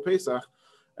before Pesach,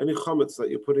 any chametz that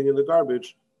you're putting in the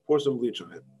garbage, pour some bleach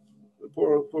on it.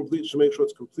 Pour bleach to make sure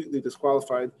it's completely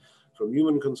disqualified from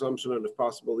human consumption and if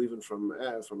possible even from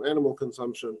animal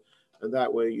consumption. And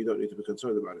that way you don't need to be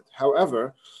concerned about it.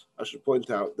 However, I should point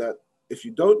out that if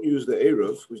you don't use the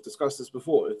Eruv, we've discussed this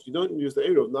before, if you don't use the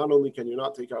Eruv, not only can you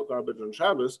not take out garbage on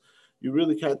Shabbos, you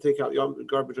really can't take out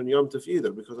garbage on Yom Tov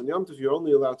either, because on Yom Tov you're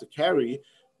only allowed to carry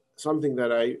something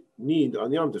that I need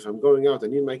on Yom Tov. I'm going out, I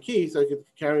need my key, so I could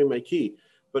carry my key.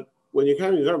 But when you're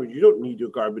carrying garbage, you don't need your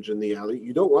garbage in the alley.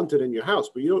 You don't want it in your house,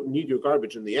 but you don't need your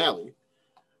garbage in the alley.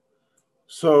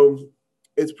 So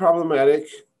it's problematic.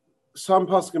 Some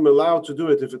poskim allowed to do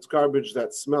it if it's garbage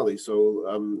that's smelly. So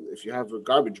if you have a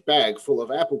garbage bag full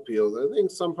of apple peels, I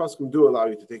think some poskim do allow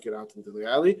you to take it out into the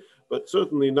alley, but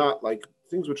certainly not like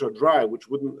things which are dry, which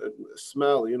wouldn't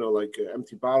smell, like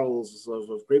empty bottles of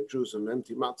grape juice and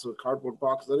empty matzah, cardboard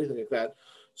boxes, anything like that.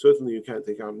 Certainly you can't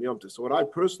take out in Yom Tov. So what I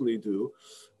personally do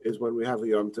is when we have a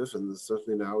Yom Tov, and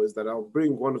certainly now, is that I'll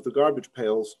bring one of the garbage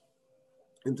pails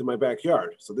into my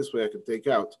backyard. So this way I can take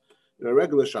out a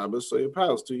regular Shabbos, so your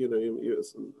piles too,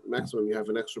 maximum you have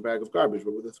an extra bag of garbage,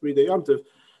 but with a 3-day Yom Tov,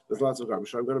 there's lots of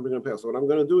garbage. So I'm going to bring a pail. So what I'm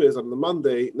going to do is on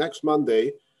the next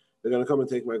Monday, they're going to come and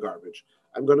take my garbage.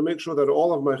 I'm going to make sure that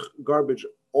all of my garbage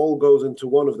all goes into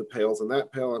one of the pails, and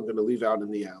that pail I'm going to leave out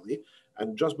in the alley.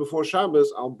 And just before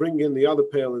Shabbos, I'll bring in the other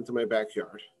pail into my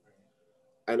backyard.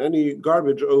 And any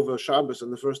garbage over Shabbos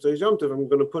and the first day's Yom Tov, I'm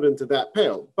going to put into that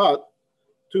pail. But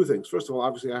two things. First of all,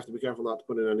 obviously I have to be careful not to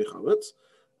put in any chametz.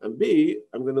 And B,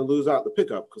 I'm going to lose out the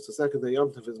pickup because the second day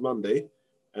Yom Tov is Monday,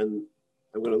 and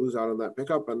I'm going to lose out on that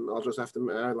pickup, and I'll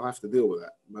have to deal with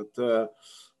that. But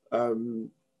in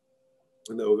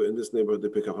this neighborhood, they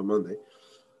pick up on Monday.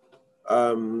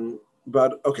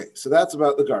 But okay, so that's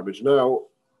about the garbage. Now,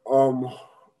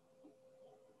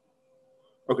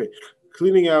 okay,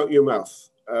 cleaning out your mouth.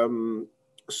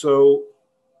 So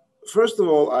first of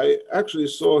all, I actually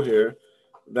saw here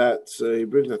that he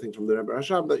brings, I think, from the Rebbe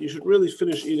Hashab, that you should really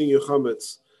finish eating your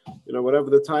chametz, whatever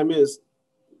the time is,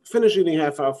 finish eating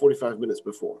half hour, 45 minutes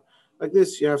before. Like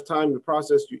this, you have time to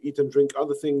process, you eat and drink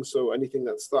other things, so anything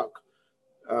that's stuck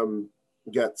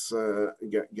gets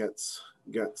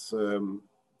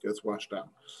washed out.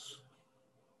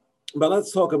 But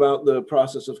let's talk about the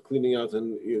process of cleaning out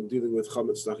and dealing with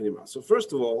chametz stuck in your mouth. So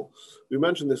first of all, we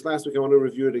mentioned this last week, I want to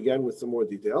review it again with some more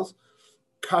details.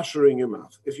 Kashering your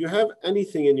mouth. If you have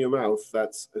anything in your mouth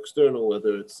that's external,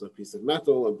 whether it's a piece of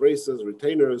metal, or braces,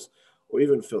 retainers, or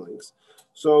even fillings,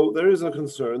 so there is a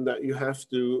concern that you have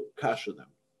to kasher them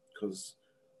because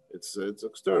it's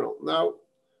external. Now,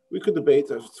 we could debate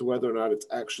as to whether or not it's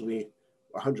actually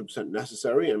 100%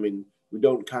 necessary. I mean, we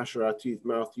don't kasher our teeth,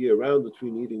 mouth year round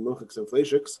between eating milchiks and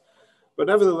fleishiks, but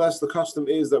nevertheless, the custom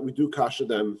is that we do kasher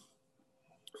them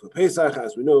for Pesach.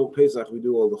 As we know, Pesach, we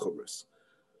do all the chumras.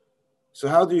 So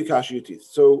how do you kasher your teeth?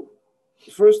 So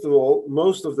first of all,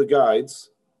 most of the guides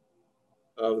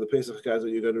of the Pesach guides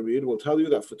that you're going to read will tell you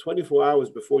that for 24 hours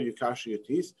before you kasher your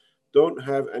teeth, don't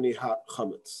have any hot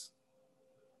chametz.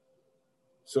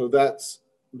 So that's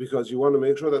because you want to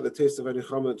make sure that the taste of any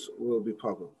chametz will be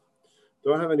potent.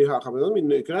 Don't have any hot chametz. I mean,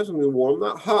 you can have something warm,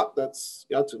 not hot. That's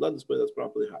not display. That's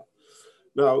properly hot.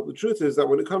 Now, the truth is that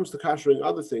when it comes to kashering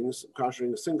other things,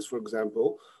 kashering sinks, for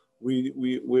example, we're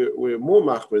more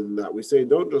machmir than that. We say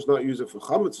don't just not use it for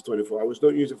chametz for 24 hours.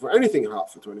 Don't use it for anything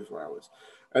hot for 24 hours.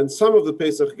 And some of the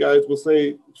Pesach guides will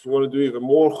say, if you want to do even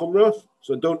more chumrah,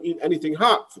 so don't eat anything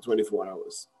hot for 24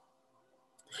 hours.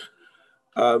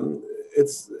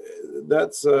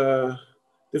 That's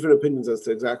different opinions as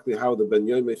to exactly how the Ben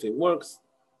Yoimei thing works.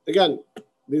 Again,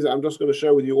 I'm just going to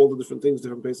share with you all the different things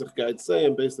different Pesach guides say,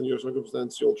 and based on your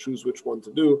circumstance, you'll choose which one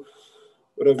to do.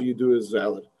 Whatever you do is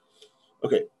valid.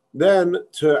 Okay, then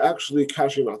to actually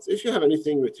kash your mouth. If you have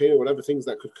anything retained or whatever things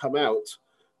that could come out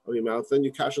of your mouth, then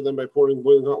you kasher them by pouring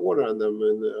boiling hot water on them,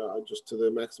 and just to the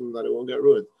maximum that it won't get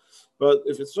ruined. But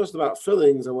if it's just about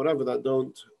fillings and whatever that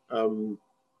don't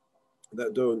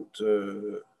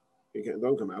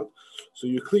come out, so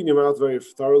you clean your mouth very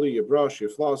thoroughly, you brush, you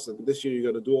floss, and this year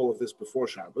you're going to do all of this before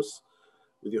Shabbos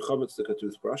with your chametz stick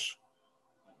toothbrush,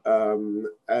 and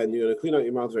you're going to clean out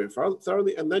your mouth very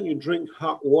thoroughly, and then you drink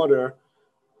hot water,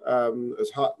 as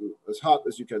hot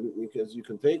as you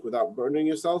can take without burning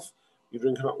yourself. You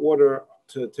drink hot water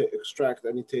to extract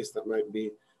any taste that might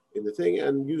be in the thing,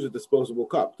 and use a disposable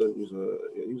cup. Don't use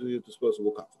a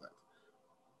disposable cup for that.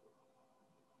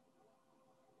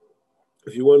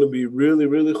 If you want to be really,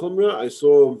 really chumrah, I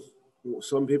saw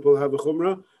some people have a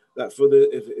chumrah that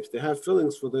if they have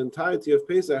fillings for the entirety of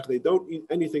Pesach, they don't eat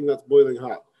anything that's boiling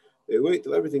hot. They wait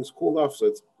till everything's cooled off, so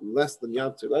it's less than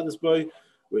Yad Lettuce Boy,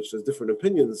 which has different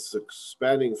opinions,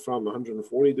 spanning from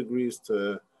 140 degrees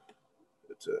to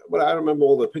well, I don't remember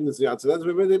all the opinions of the answer.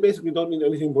 They basically don't need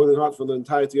anything boiling hot for the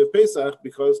entirety of Pesach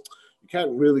because you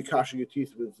can't really kasher your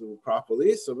teeth with them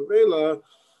properly. So,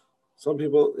 some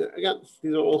people, again,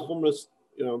 these are all chumras,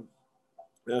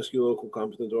 ask your local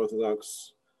competent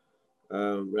Orthodox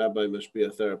rabbi,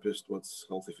 mashpia, therapist, what's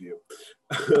healthy for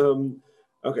you.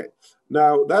 Okay,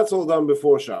 now that's all done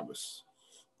before Shabbos.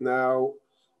 Now,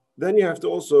 then you have to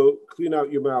also clean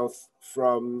out your mouth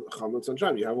from chametz and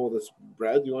sham. You have all this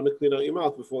bread, you want to clean out your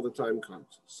mouth before the time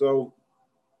comes. So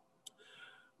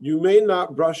you may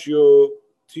not brush your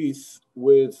teeth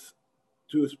with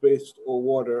toothpaste or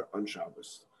water on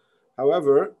Shabbos.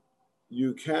 However,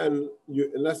 you can,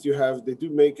 unless you have, they do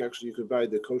make, actually, you could buy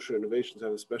the Kosher Innovations,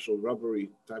 have a special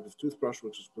rubbery type of toothbrush,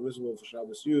 which is permissible for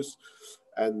Shabbos use.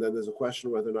 And then there's a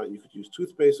question whether or not you could use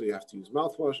toothpaste or you have to use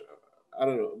mouthwash. I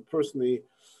don't know. Personally,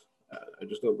 I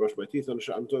just don't brush my teeth on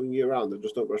Shabbos. I'm talking year round. I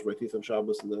just don't brush my teeth on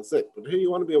Shabbos and that's it. But here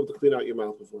you want to be able to clean out your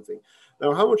mouth before thing.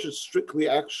 Now, how much is strictly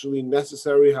actually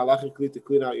necessary halachically to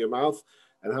clean out your mouth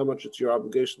and how much it's your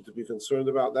obligation to be concerned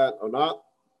about that or not?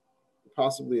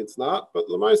 Possibly it's not, but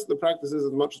the practice is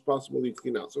as much as possible you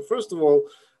clean out. So first of all,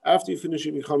 after you finish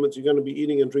eating chametz, you're going to be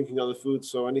eating and drinking other foods,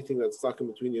 so anything that's stuck in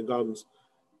between your gums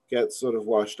gets sort of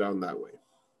washed down that way.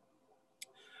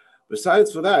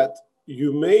 Besides for that,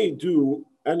 you may do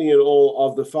any and all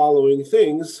of the following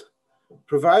things,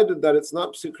 provided that it's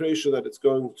not psikresha that it's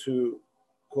going to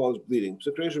cause bleeding.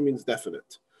 Psikresha means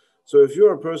definite. So if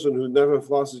you're a person who never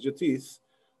flosses your teeth,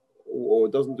 or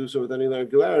doesn't do so with any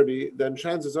regularity, then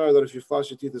chances are that if you floss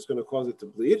your teeth, it's going to cause it to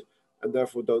bleed, and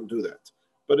therefore don't do that.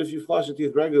 But if you floss your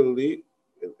teeth regularly,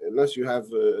 unless you have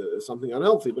something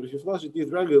unhealthy, but if you floss your teeth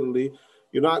regularly,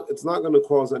 it's not going to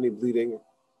cause any bleeding,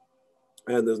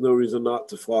 and there's no reason not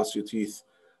to floss your teeth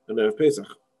on Erev Pesach.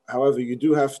 However, you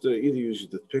do have to either use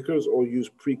the pickers or use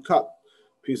pre-cut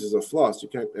pieces of floss. You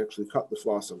can't actually cut the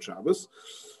floss on Shabbos.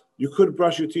 You could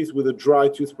brush your teeth with a dry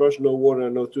toothbrush, no water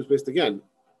and no toothpaste again.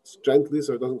 Gently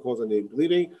so it doesn't cause any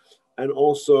bleeding, and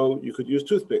also you could use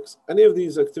toothpicks. Any of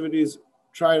these activities,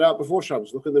 try it out before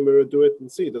Shabbos. Look in the mirror, do it,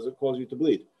 and see, does it cause you to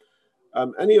bleed?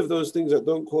 Any of those things that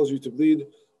don't cause you to bleed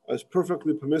is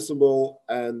perfectly permissible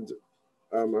and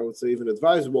I would say even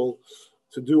advisable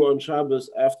to do on Shabbos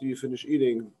after you finish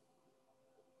eating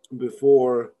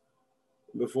before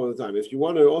the time. If you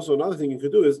want to, also another thing you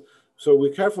could do is, so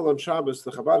we're careful on Shabbos,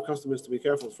 the Chabad custom is to be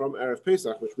careful from Erev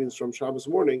Pesach, which means from Shabbos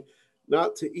morning,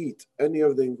 not to eat any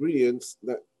of the ingredients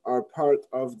that are part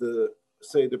of the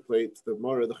Seder plate, the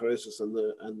Mara, the Charesis, and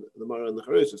the Mara and the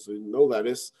Charesis. So no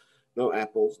lettuce, no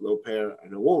apples, no pear,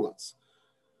 and no walnuts.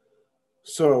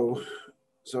 So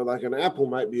like an apple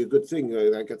might be a good thing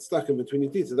that gets stuck in between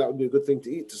your teeth. So that would be a good thing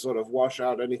to eat to sort of wash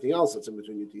out anything else that's in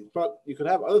between your teeth. But you could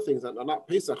have other things that are not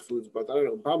Pesach foods, but I don't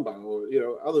know, bamba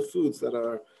or other foods that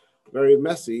are very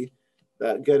messy.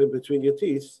 that get in between your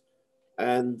teeth,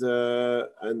 and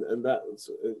that's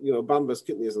bamba's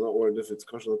kidneys. I'm not worried if it's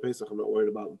kosher Pesach. I'm not worried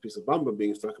about a piece of bamba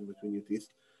being stuck in between your teeth.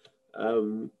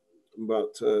 So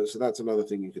that's another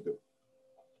thing you could do.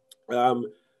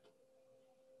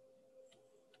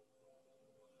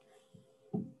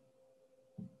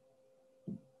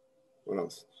 What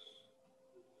else?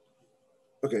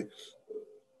 Okay,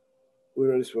 we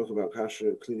already spoke about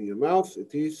kasher, cleaning your mouth, your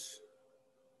teeth.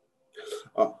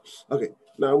 Oh, okay.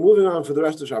 Now moving on for the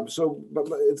rest of Shabbos. So, but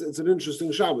it's an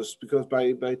interesting Shabbos because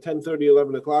by 10:30,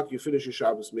 11 o'clock, you finish your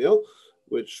Shabbos meal,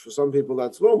 which for some people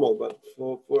that's normal, but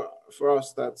for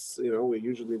us, that's, we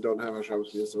usually don't have our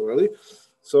Shabbos meal so early.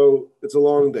 So it's a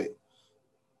long day.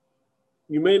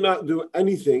 You may not do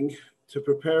anything to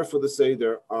prepare for the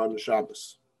Seder on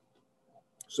Shabbos.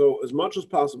 So as much as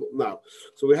possible now.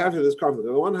 So we have here this conflict.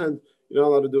 On the one hand, you're not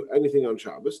allowed to do anything on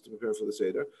Shabbos to prepare for the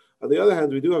Seder. On the other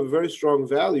hand, we do have a very strong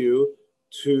value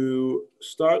to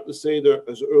start the Seder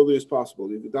as early as possible.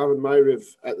 You can daven Ma'ariv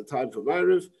at the time for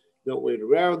Ma'ariv, don't wait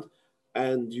around,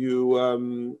 and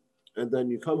then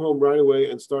you come home right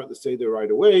away and start the Seder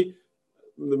right away.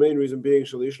 The main reason being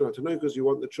Shalish Natanoi, because you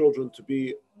want the children to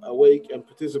be awake and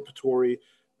participatory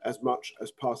as much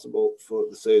as possible for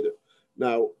the Seder.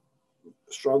 Now,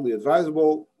 strongly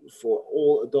advisable for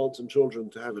all adults and children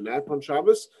to have a nap on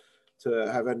Shabbos,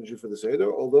 to have energy for the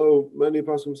Seder, although many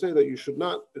Pasuk say that you should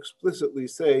not explicitly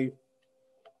say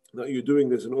that you're doing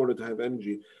this in order to have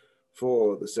energy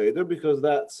for the Seder, because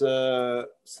that's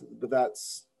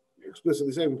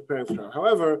explicitly saying preparing for Shabbos.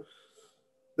 However,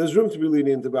 there's room to be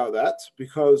lenient about that,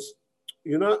 because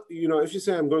you're not, if you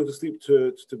say I'm going to sleep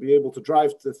to be able to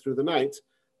drive through the night,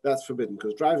 that's forbidden,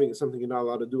 because driving is something you're not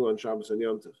allowed to do on Shabbos and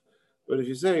Yom Tov. But if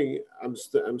you're saying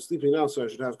I'm sleeping now, so I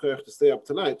should have koyach to stay up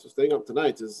tonight, so staying up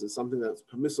tonight is something that's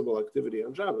permissible activity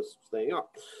on Shabbos, staying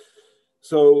up.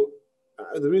 So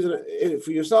the reason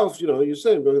for yourself, you're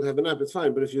saying I'm going to have a nap, it's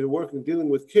fine. But if you're dealing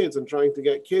with kids and trying to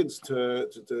get kids to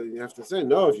you have to say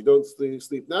no. If you don't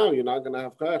sleep now, you're not going to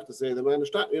have koyach to say the man is.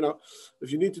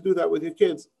 If you need to do that with your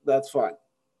kids, that's fine.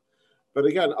 But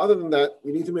again, other than that,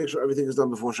 you need to make sure everything is done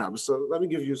before Shabbos. So let me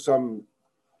give you some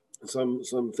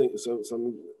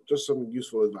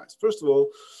useful advice. First of all,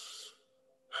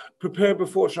 prepare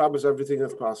before Shabbos everything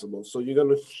that's possible. So you're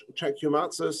going to check your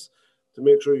matzahs to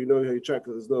make sure how you check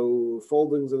that there's no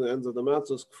foldings in the ends of the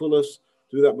matzahs, kfulas.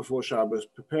 Do that before Shabbos.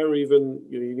 Prepare even,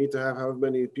 you need to have however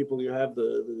many people you have,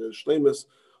 the shleimus,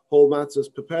 whole matzahs.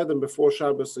 Prepare them before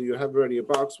Shabbos, so you have already a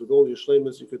box with all your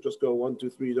shleimus. You could just go 1, 2,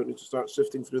 3. You don't need to start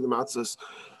sifting through the matzahs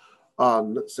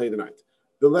on, say, the night.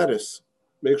 The lettuce,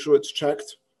 make sure it's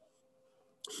checked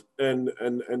and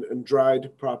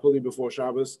dried properly before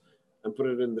Shabbos, and put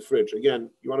it in the fridge. Again,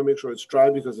 you want to make sure it's dry,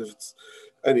 because if it's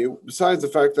besides the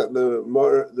fact that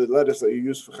the lettuce that you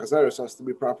use for chazaris has to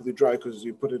be properly dry, because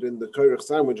you put it in the koyrich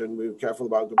sandwich, and we're careful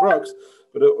about the brooks.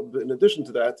 But in addition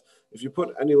to that, if you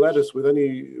put any lettuce with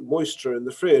any moisture in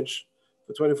the fridge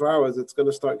for 24 hours, it's going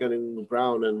to start getting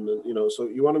brown, and so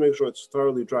you want to make sure it's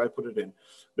thoroughly dry. Put it in.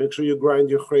 Make sure you grind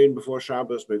your chrein before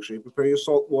Shabbos. Make sure you prepare your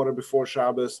salt water before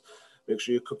Shabbos. Make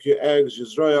sure you cook your eggs, your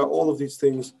zroya, all of these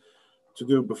things to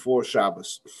do before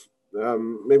Shabbos.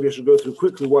 Maybe I should go through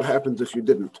quickly what happens if you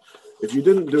didn't. If you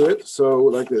didn't do it, so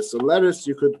like this. So lettuce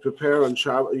you could prepare on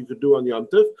Shabbos, you could do on Yom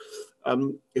Tov.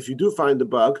 If you do find a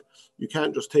bug, you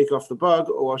can't just take off the bug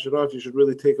or wash it off. You should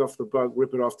really take off the bug,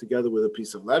 rip it off together with a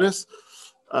piece of lettuce.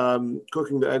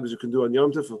 Cooking the eggs you can do on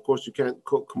Yom Tov. Of course, you can't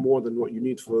cook more than what you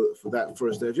need for that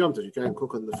first day of Yom Tov. You can't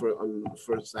cook on the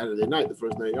first Saturday night, the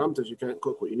first night of Yom Tov. You can't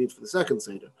cook what you need for the second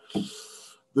Seder.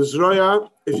 The zroya,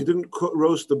 if you didn't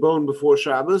roast the bone before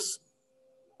Shabbos,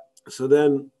 so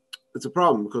then it's a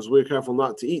problem, because we're careful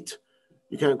not to eat.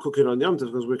 You can't cook it on Yom Tov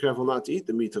because we're careful not to eat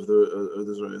the meat of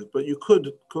the zroya. But you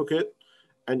could cook it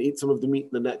and eat some of the meat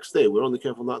the next day. We're only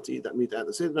careful not to eat that meat at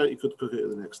the Seder night. You could cook it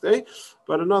the next day.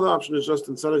 But another option is just,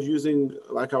 instead of using,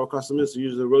 like our custom is, to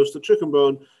use the roasted chicken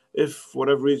bone, if for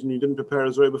whatever reason you didn't prepare a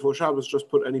zroya before Shabbos, just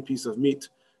put any piece of meat,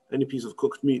 any piece of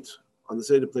cooked meat on the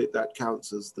Seder plate. That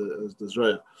counts as the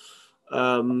zroya.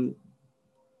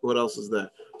 What else is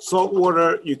there? Salt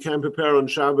water you can prepare on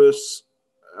Shabbos,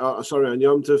 on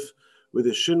Yom Tov with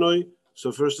a shinoi.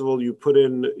 So first of all, you put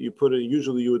in.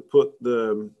 Usually you would put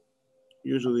the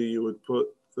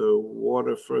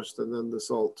water first and then the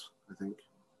salt. I think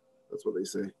that's what they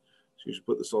say. So you should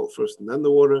put the salt first and then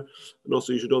the water. And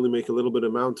also you should only make a little bit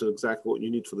amount to exactly what you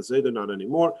need for the Seder, not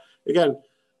anymore. Again,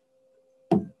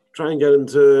 try and get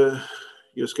into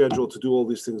your schedule to do all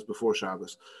these things before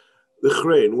Shabbos. The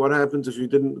chrein, what happens if you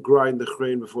didn't grind the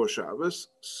chrein before Shabbos?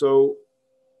 So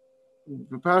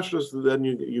the pashtus, then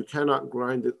you cannot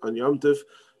grind it on Yom Tov.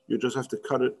 You just have to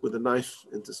cut it with a knife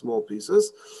into small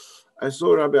pieces. I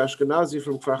saw Rabbi Ashkenazi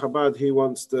from Kfar Chabad.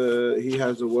 He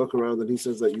has a workaround, and he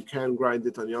says that you can grind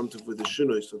it on Yom Tov with a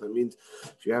shinoi. So that means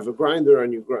if you have a grinder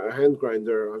and a hand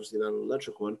grinder, obviously not an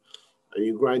electric one, and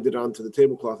you grind it onto the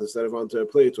tablecloth instead of onto a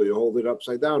plate, or you hold it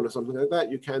upside down or something like that,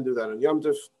 you can do that on Yom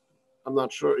Tov. I'm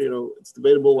not sure, it's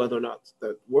debatable whether or not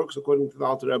that works according to the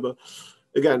Alter Rebbe.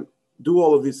 Again, do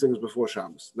all of these things before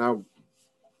Shabbos. Now,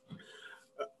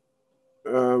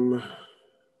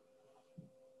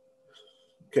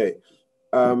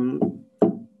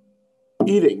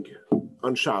 eating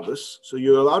on Shabbos, so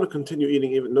you're allowed to continue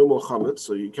eating, even no more chametz.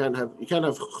 So you can't have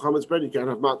chametz bread, you can't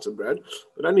have matzah bread,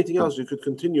 but anything else you could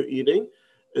continue eating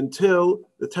until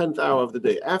the 10th hour of the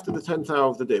day. After the 10th hour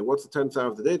of the day, what's the 10th hour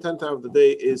of the day? 10th hour of the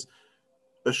day is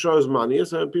a Shoz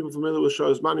Manias. People familiar with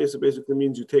Shoz Manias, it basically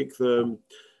means you take the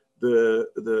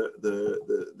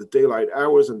daylight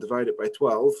hours and divide it by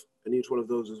 12, and each one of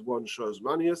those is one Shoz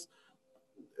Manias.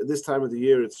 At this time of the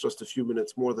year, it's just a few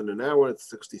minutes more than an hour. It's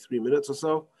 63 minutes or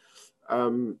so.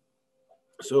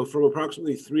 So from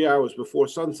approximately 3 hours before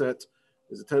sunset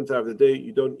is the 10th hour of the day.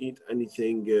 You don't eat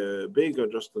anything big or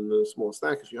just a small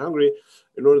snack if you're hungry,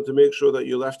 in order to make sure that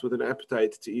you're left with an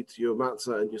appetite to eat your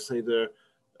matzah and your seder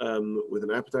with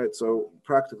an appetite. So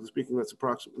practically speaking, that's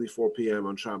approximately 4 p.m.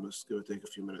 on Shabbos, give or take a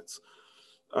few minutes.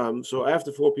 So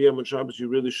after 4 p.m. on Shabbos, you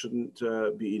really shouldn't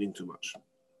be eating too much.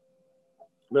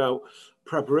 Now,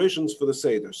 preparations for the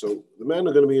Seder. So the men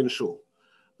are going to be in shul.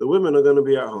 The women are going to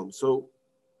be at home. So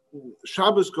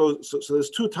Shabbos goes, so there's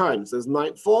two times. There's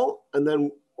nightfall, and then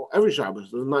every Shabbos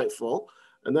there's nightfall,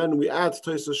 and then we add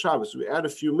Tosefos Shabbos. We add a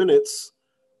few minutes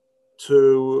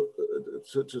to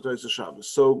Tosefos Shabbos.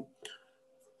 So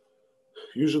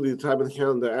usually the time of the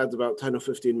calendar adds about 10 or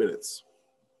 15 minutes.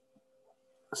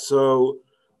 So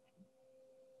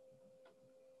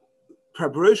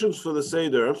preparations for the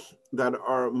Seder that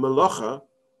are melacha,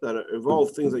 that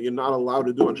involve things that you're not allowed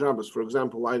to do on Shabbos, for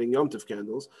example, lighting Yom Tov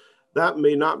candles, that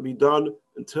may not be done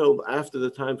until after the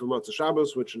time for Matzah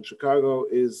Shabbos, which in Chicago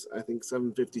is, I think,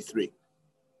 7:53,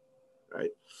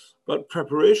 right? But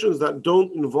preparations that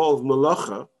don't involve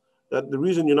melacha, that the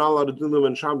reason you're not allowed to do them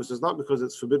on Shabbos is not because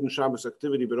it's forbidden Shabbos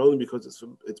activity, but only because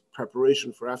it's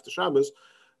preparation for after Shabbos,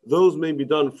 those may be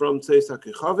done from Tzeis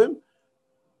HaKechavim,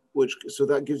 so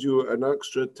that gives you an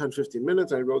extra 10-15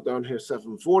 minutes. I wrote down here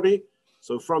 7:40.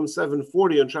 So from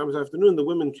 7:40 on Shabbos afternoon, the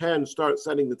women can start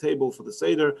setting the table for the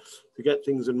Seder to get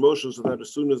things in motion so that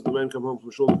as soon as the men come home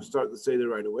from shul, they can start the Seder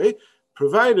right away,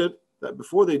 provided that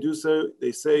before they do so,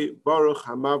 they say, Baruch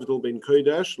HaMavdil Ben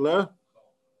Kodesh Le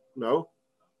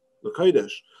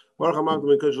Kodesh. Baruch HaMavdil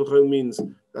Ben Kodesh Le means,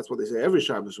 that's what they say every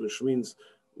Shabbos, which means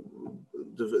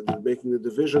making the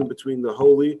division between the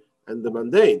holy and the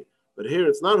mundane. But here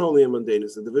it's not holy and mundane,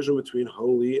 it's the division between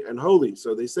holy and holy.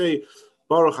 So they say,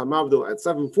 Baruch HaMavdil at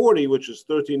 7:40, which is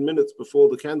 13 minutes before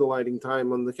the candle lighting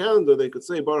time on the calendar, they could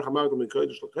say Baruch HaMavdil Min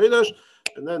Kodesh LaKodesh,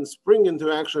 and then spring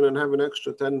into action and have an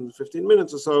extra 10-15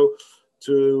 minutes or so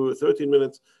to 13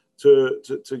 minutes to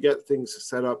get things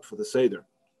set up for the Seder.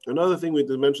 Another thing, we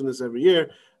do mention this every year,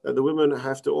 that the women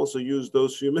have to also use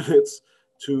those few minutes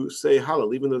to say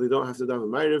Hallel, even though they don't have to daven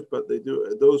Ma'ariv, but they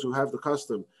do. Those who have the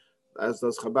custom, as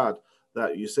does Chabad,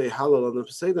 that you say Hallel on the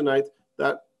Seder night,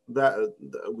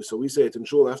 so we say it in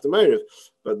shul after Ma'ariv,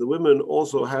 but the women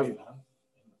also have.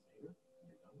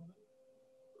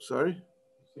 Sorry.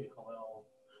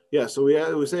 Yeah, so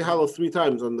we say Hallel 3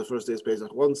 times on the first day's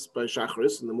Pesach. Once by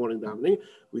Shachris in the morning davening,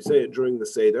 we say it during the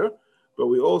Seder, but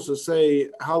we also say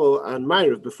Hallel and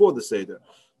Ma'ariv before the Seder.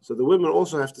 So the women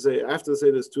also have to say after the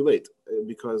Seder is too late,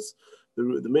 because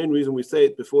the main reason we say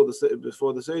it before the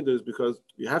Seder is because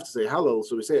you have to say Hallel,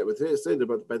 so we say it with the Seder,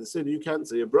 but by the Seder you can't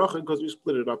say a bracha because we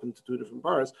split it up into 2 different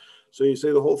parts. So you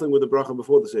say the whole thing with the bracha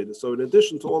before the Seder. So in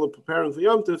addition to all the preparing for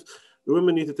Yom Tov, the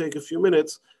women need to take a few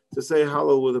minutes to say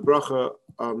Hallel with a bracha,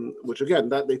 which again,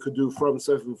 that they could do from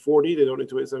 7:40, they don't need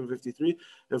to wait 7:53,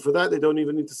 and for that they don't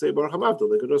even need to say Baruch HaMavdil.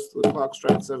 They could just, the clock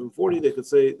strikes 7:40, they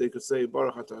could say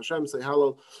Baruch Atah Hashem, say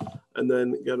Hallel, and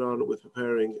then get on with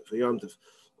preparing for Yom Tov.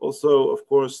 Also, of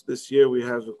course, this year we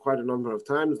have quite a number of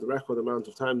times, the record amount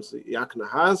of times Yak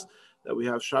Nahaz, that we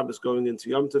have Shabbos going into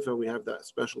Yom Tov, and we have that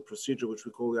special procedure which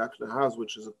we call Yak Nahaz,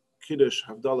 which is a Kiddush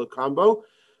Havdalah combo.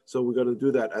 So we're going to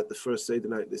do that at the first Seder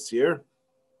night this year.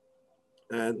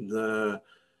 And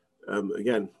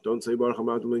again, don't say Baruch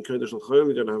HaMavdil Min Kodesh L'Chol.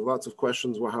 You're going to have lots of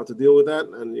questions about how to deal with that,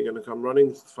 and you're going to come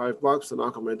running 5 blocks to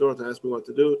knock on my door to ask me what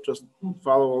to do. Just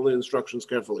follow all the instructions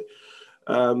carefully.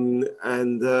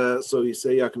 So you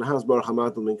say Yak Nahaz Baruch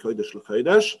HaMavdil Min Kodesh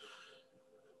L'Kodesh,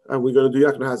 and we're going to do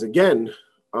Yak Nahaz again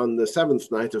on the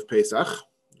 7th night of Pesach,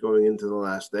 going into the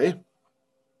last day.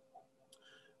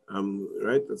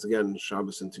 Right? That's again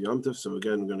Shabbos into Yom Tov. So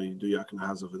again, we're going to do Yak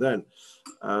Nahaz over then.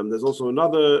 There's also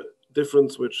another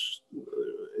difference, which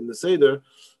in the Seder,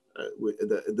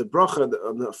 the bracha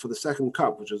for the second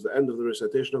cup, which is the end of the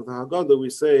recitation of the Haggadah, we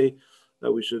say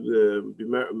that we should be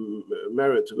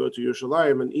merit to go to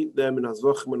Yerushalayim and eat them in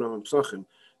Hazvachim and Hamsachim,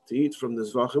 to eat from the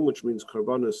Zvachim, which means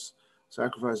Karbanos,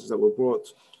 sacrifices that were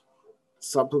brought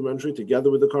supplementary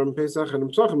together with the Karban Pesach, and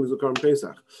Hamsachim is the Karban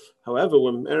Pesach. However,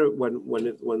 when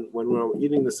we're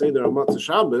eating the Seder on Matzah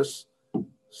Shabbos,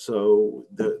 so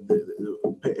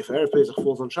if Erev Pesach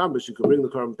falls on Shabbos, you can bring the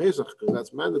Karban Pesach because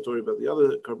that's mandatory, but the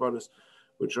other Karbanos,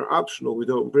 which are optional, we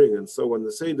don't bring. And so when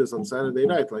the Seder is on Saturday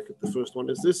night, like the first one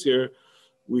is this year,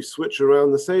 we switch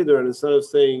around the Seder, and instead of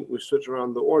saying, we switch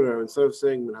around the order, instead of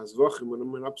saying Min Hazvachim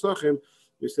and Min Hapsachim,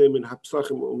 we say Min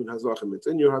Hapsachim or Min Hazvachim. It's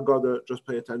in your Haggadah, just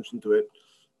pay attention to it.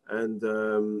 And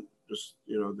just,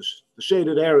 the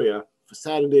shaded area for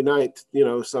Saturday night,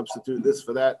 substitute this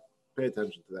for that, pay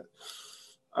attention to that.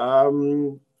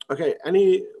 Okay,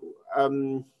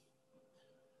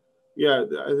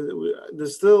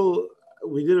 there's still,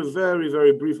 we did a very,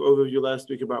 very brief overview last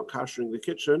week about kashering the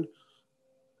kitchen.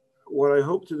 What I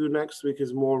hope to do next week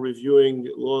is more reviewing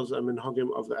laws and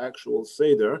minhagim of the actual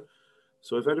Seder.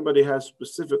 So if anybody has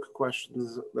specific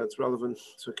questions that's relevant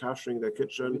to kashering their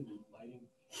kitchen.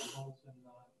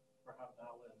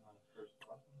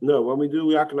 No, when we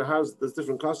do Yak Nahaz, there's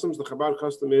different customs. The Chabad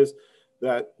custom is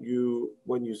that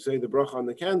when you say the bracha on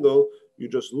the candle, you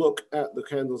just look at the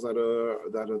candles that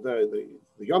are there. The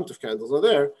Yom Tov candles are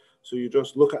there, so you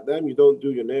just look at them. You don't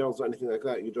do your nails or anything like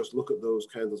that. You just look at those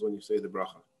candles when you say the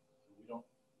bracha. We don't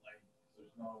there's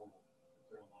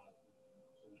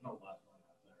no last one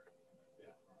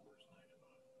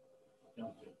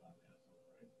out there.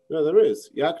 No, there is.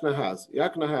 Yak Nahaz.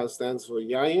 Yak Nahaz stands for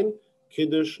Yayin,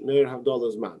 Kiddush, Ner,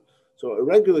 Havdalah, Zman. So a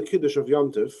regular Kiddush of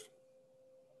Yom Tov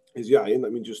is Yayin.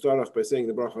 That means you start off by saying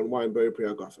the bracha on wine, Beri Pri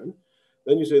Hagafen.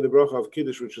 Then you say the bracha of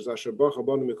Kiddush, which is Asher Bacha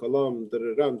Banu Mikolam,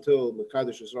 until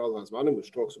Mekadosh Yisrael Hazmanim,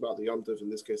 which talks about the Yom Tov in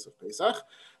this case of Pesach.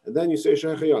 And then you say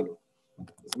Shechayanu.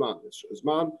 Zman. It's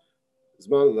Zman,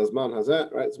 and Zman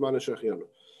Hazet, right? Zman and Shechayanu.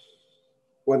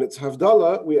 When it's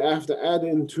Havdalah, we have to add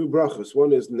in two brachas.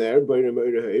 One is Ner, Beri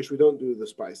Me'er Ha'ish. We don't do the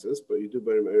spices, but you do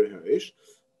Beri Me'er Ha'ish.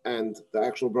 And the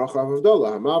actual bracha of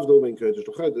Havdalah, Hamavdol Ben Kodesh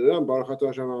L'Chodesh, and Baruch Atah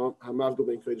Hashem Hamavdol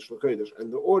Ben Kodesh L'Chodesh.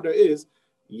 And the order is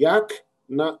Yak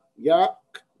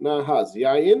Nahaz,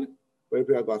 Yayin, Beri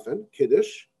Pri Hagafen,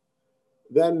 Kiddush,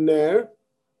 then Ner,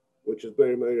 which is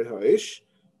Beri Me'er Ha'ish,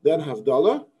 then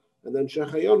Havdalah, and then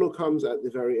Shechayanu comes at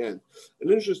the very end. An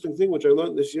interesting thing which I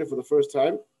learned this year for the first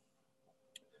time,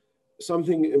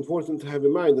 something important to have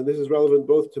in mind, and this is relevant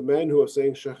both to men who are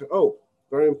saying Shechayanu. Oh,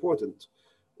 very important.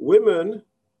 Women.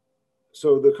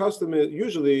 So the custom is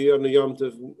usually on the Yom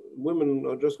Tov, women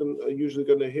are usually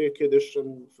going to hear Kiddush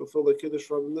and fulfill the Kiddush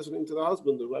from listening to the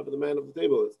husband, or whoever the man of the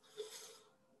table is.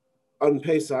 On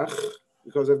Pesach,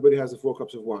 because everybody has the 4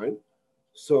 cups of wine,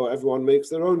 so everyone makes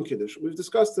their own Kiddush. We've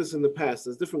discussed this in the past.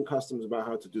 There's different customs about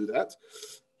how to do that.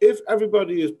 If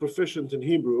everybody is proficient in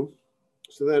Hebrew,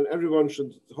 so then everyone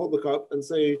should hold the cup and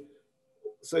say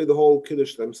the whole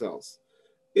Kiddush themselves.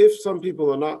 If some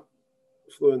people are not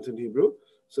fluent in Hebrew,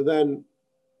 so then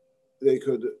they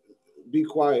could be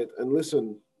quiet and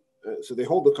listen. So they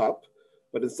hold the cup,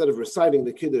 but instead of reciting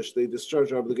the Kiddush, they discharge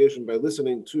their obligation by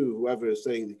listening to whoever is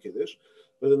saying the Kiddush.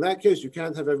 But in that case, you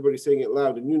can't have everybody saying it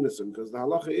loud in unison, because the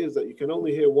halacha is that you can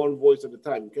only hear one voice at a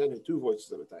time. You can't hear 2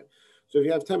 voices at a time. So if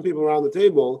you have 10 people around the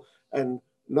table and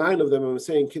 9 of them are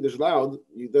saying Kiddush loud,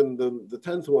 then the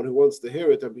 10th one who wants to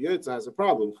hear it, has a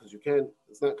problem, because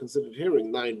it's not considered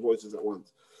hearing 9 voices at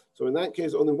once. So in that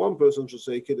case, only one person should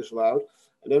say Kiddush loud,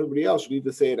 and everybody else should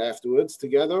either say it afterwards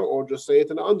together or just say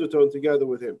it in an undertone together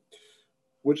with him.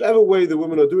 Whichever way the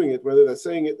women are doing it, whether they're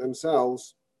saying it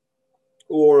themselves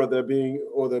or they're being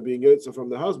Yotza from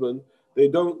the husband, they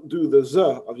don't do the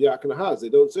Zah of Yak Nahaz. They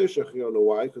don't say Shechayanu.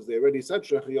 Why? Because they already said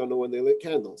Shechayanu when they lit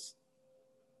candles.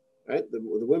 Right? The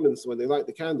women, when they light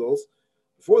the candles,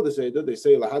 before the Seder, they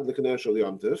say Lahad L'Kaner Shel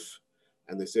Yom Tov,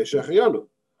 and they say Shechayanu.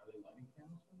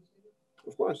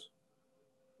 Of course.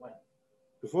 When?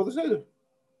 Before the Seder.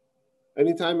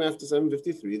 Anytime after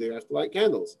 7:53, they have to light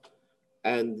candles.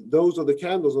 And those are the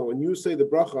candles. And when you say the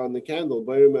bracha on the candle,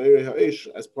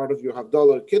 as part of your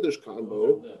Havdalah Kiddush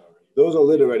combo, those are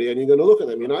lit already, and you're going to look at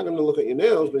them. You're not going to look at your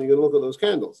nails, but you're going to look at those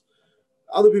candles.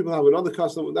 Other people have another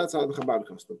custom. That's how the Chabad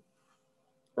custom.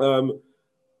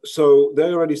 So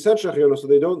they already said Shechayanu, so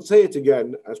they don't say it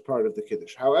again as part of the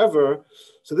Kiddush. However,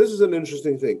 so this is an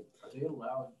interesting thing. Are they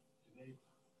allowed?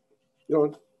 Go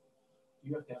on.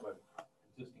 You have to have an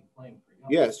existing flame for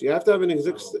Yes, you have to have an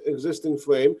existing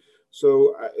flame.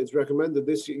 So it's recommended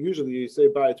this. Usually, you say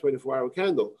buy a 24-hour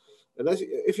candle. Unless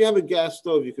if you have a gas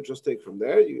stove, you could just take from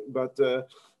there. But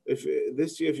if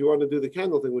this year, if you want to do the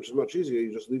candle thing, which is much easier,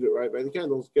 you just leave it right by the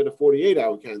candles. Get a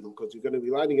 48-hour candle because you're going to be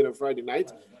lighting it on Friday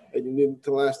night, and you need it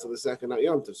to last till the second night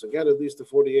Yom Tov. So get at least a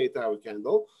 48-hour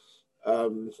candle,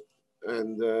 and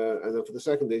then for the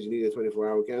second days you need a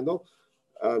 24-hour candle.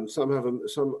 Some have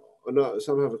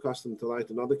a custom to light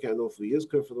another candle for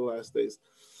Yizkor for the last days.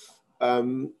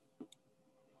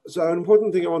 So an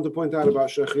important thing I want to point out about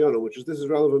Shechianu, which is this is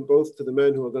relevant both to the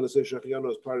men who are going to say Shechianu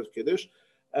as part of Kiddush,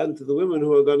 and to the women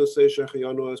who are going to say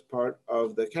Shechianu as part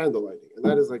of the candle lighting, and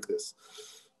that is like this.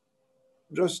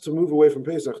 Just to move away from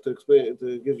Pesach to explain,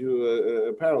 to give you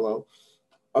a parallel,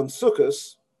 on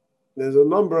Sukkot, there's a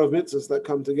number of mitzvahs that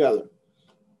come together.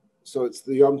 So it's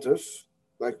the Yom Tov,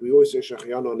 like we always say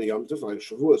Shechianu on the Yom Tov, like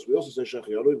Shavuos, we also say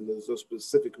Shechianu, even though there's no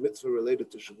specific mitzvah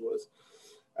related to Shavuos.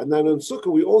 And then in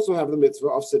Sukkah, we also have the mitzvah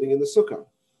of sitting in the Sukkah.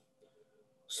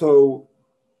 So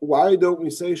why don't we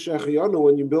say Shechianu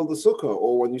when you build the Sukkah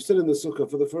or when you sit in the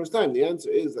Sukkah for the first time? The answer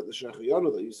is that the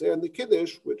Shechianu that you say in the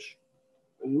Kiddush, which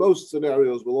in most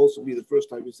scenarios will also be the first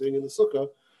time you're sitting in the Sukkah,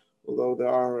 although there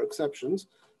are exceptions,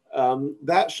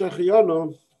 that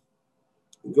Shechianu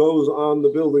goes on the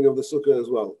building of the Sukkah as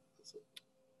well.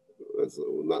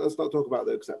 Let's not talk about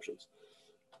the exceptions.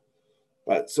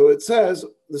 Right, so it says,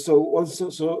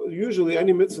 so usually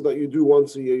any mitzvah that you do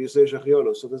once a year, you say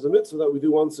Shechianu. So there's a mitzvah that we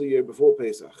do once a year before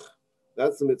Pesach.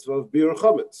 That's the mitzvah of Bir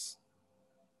Chametz.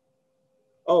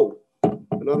 Oh,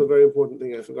 another very important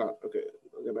thing I forgot. Okay,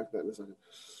 I'll get back to that in a second.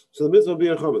 So the mitzvah of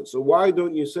Bir Chametz. So why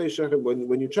don't you say Shechianu,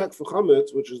 when you check for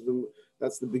Chametz, which is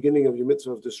that's the beginning of your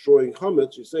mitzvah of destroying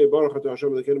Chametz, you say, Baruch atah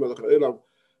Hashem Elokeinu melech ha'olam,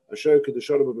 asher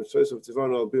kiddushanu b'mitzvos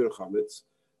tzivanu al Bir Chametz.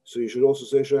 So you should also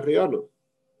say Shechianu.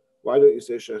 Why don't you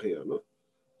say Shechianu?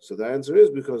 So the answer is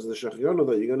because the Shechianu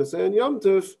that you're going to say in Yom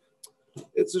Tov,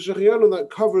 it's a Shechianu that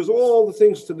covers all the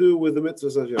things to do with the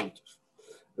mitzvahs of Yom Tov.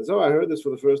 And so I heard this for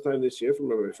the first time this year from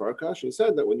Rabbi Farkash. He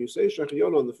said that when you say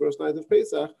Shechianu on the first night of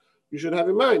Pesach, you should have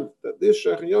in mind that this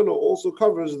Shechianu also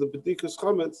covers the B'dikas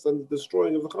Chametz and the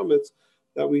destroying of the Chametz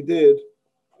that we did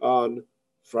on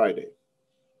Friday.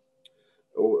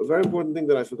 A very important thing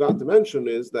that I forgot to mention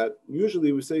is that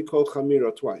usually we say Kol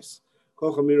Chamira twice.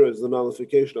 Kol Chamira is the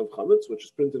nullification of Chametz, which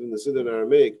is printed in the Siddur in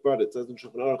Aramaic, but it says in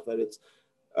Shulchan Aruch that it's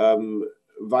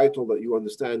vital that you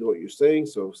understand what you're saying,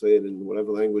 so say it in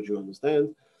whatever language you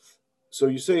understand. So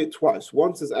you say it twice.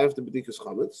 Once is after B'dikas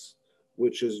Chametz,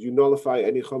 which is you nullify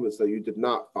any Chametz that you did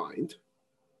not find.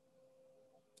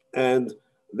 And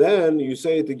then you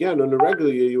say it again on a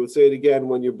regular year, you would say it again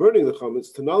when you're burning the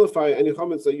Chametz to nullify any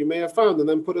Chametz that you may have found and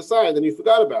then put aside and you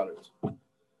forgot about it.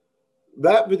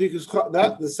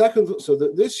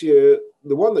 This year,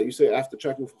 the one that you say after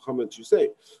checking for chametz, you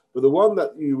say, but the one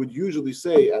that you would usually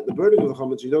say at the burning of the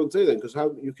chametz, you don't say then, because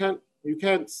how you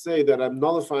can't say that I'm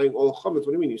nullifying all chametz. What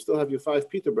do you mean? You still have your 5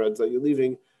 pita breads that you're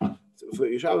leaving for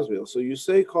your Shabbos meal. So you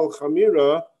say kol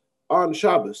chamira on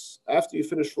Shabbos after you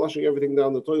finish flushing everything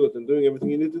down the toilet and doing everything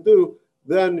you need to do.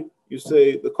 Then you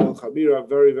say the kol chamira.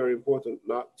 Very, very important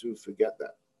not to forget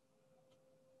that.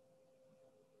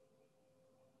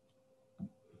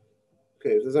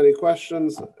 Okay, if there's any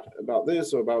questions about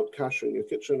this or about kasher in your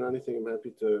kitchen or anything, I'm happy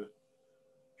to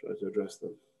try to address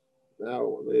them now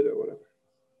or later, whatever.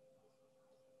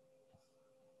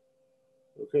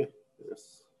 Okay,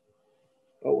 yes.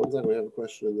 Oh, one second, we have a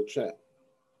question in the chat.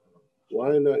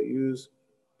 Why not use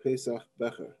Pesach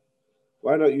Becher?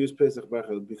 Why not use Pesach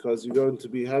Becher? Because you're going to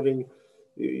be having,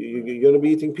 you're going to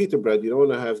be eating pita bread. You don't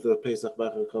want to have the Pesach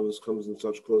Becher comes in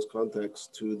such close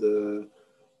context to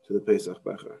the Pesach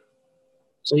Becher.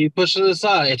 So you push it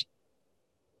aside.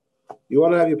 You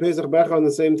want to have your Pesach Becher on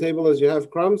the same table as you have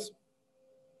crumbs?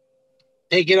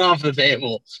 Take it off the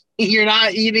table. You're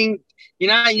not using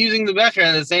the Becher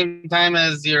at the same time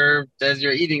as you're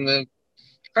eating the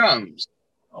crumbs.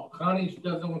 Oh, Connie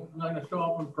doesn't want to show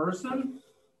up in person?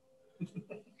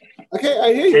 Okay,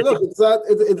 I hear you. Look,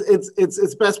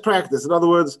 it's best practice. In other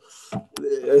words,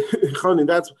 Connie,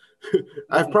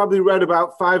 I've probably read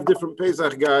about 5 different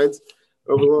Pesach guides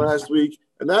over the last week.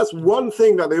 And that's one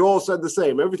thing that they all said the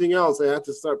same. Everything else, I had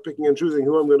to start picking and choosing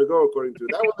who I'm going to go according to.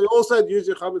 That one, they all said, use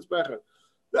your chametz becher.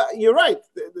 You're right.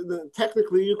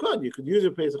 Technically, you could use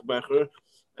your Pesach becher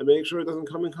and make sure it doesn't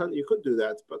come in contact. You could do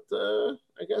that. But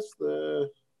I guess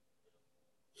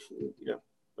yeah.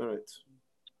 All right.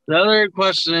 Another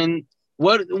question.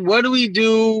 What do we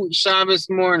do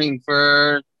Shabbos morning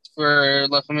for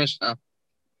Lechem Mishnah?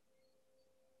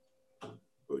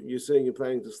 You're saying you're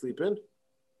planning to sleep in?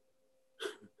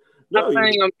 No,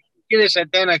 Kiddush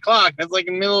at 10 o'clock. That's like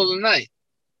in the middle of the night.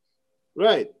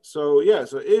 Right. So yeah.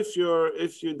 So if you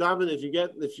daven, if you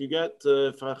get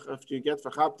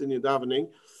verchapt in your davening,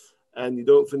 and you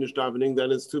don't finish davening,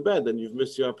 then it's too bad. Then you've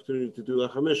missed your opportunity to do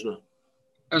Lecha Mishnah.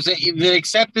 I'm saying the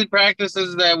accepted practice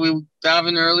is that we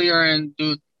daven earlier and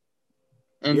do.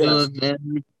 Yes.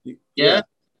 Yeah.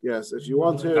 Yes. If you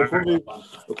want to,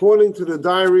 according to the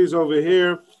diaries over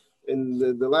here, in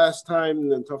the last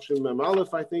time in Tafshin Mem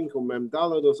Aleph, I think, or Mem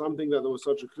Daled or something, that there was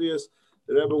such a kliyas,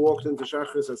 the Rebbe walked into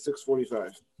Shachris at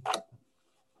 6:45.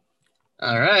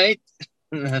 All right.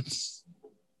 That's.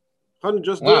 Honey,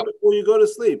 just Wow. do it before you go to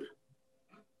sleep.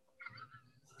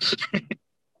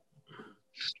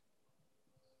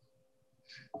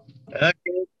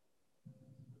 Okay.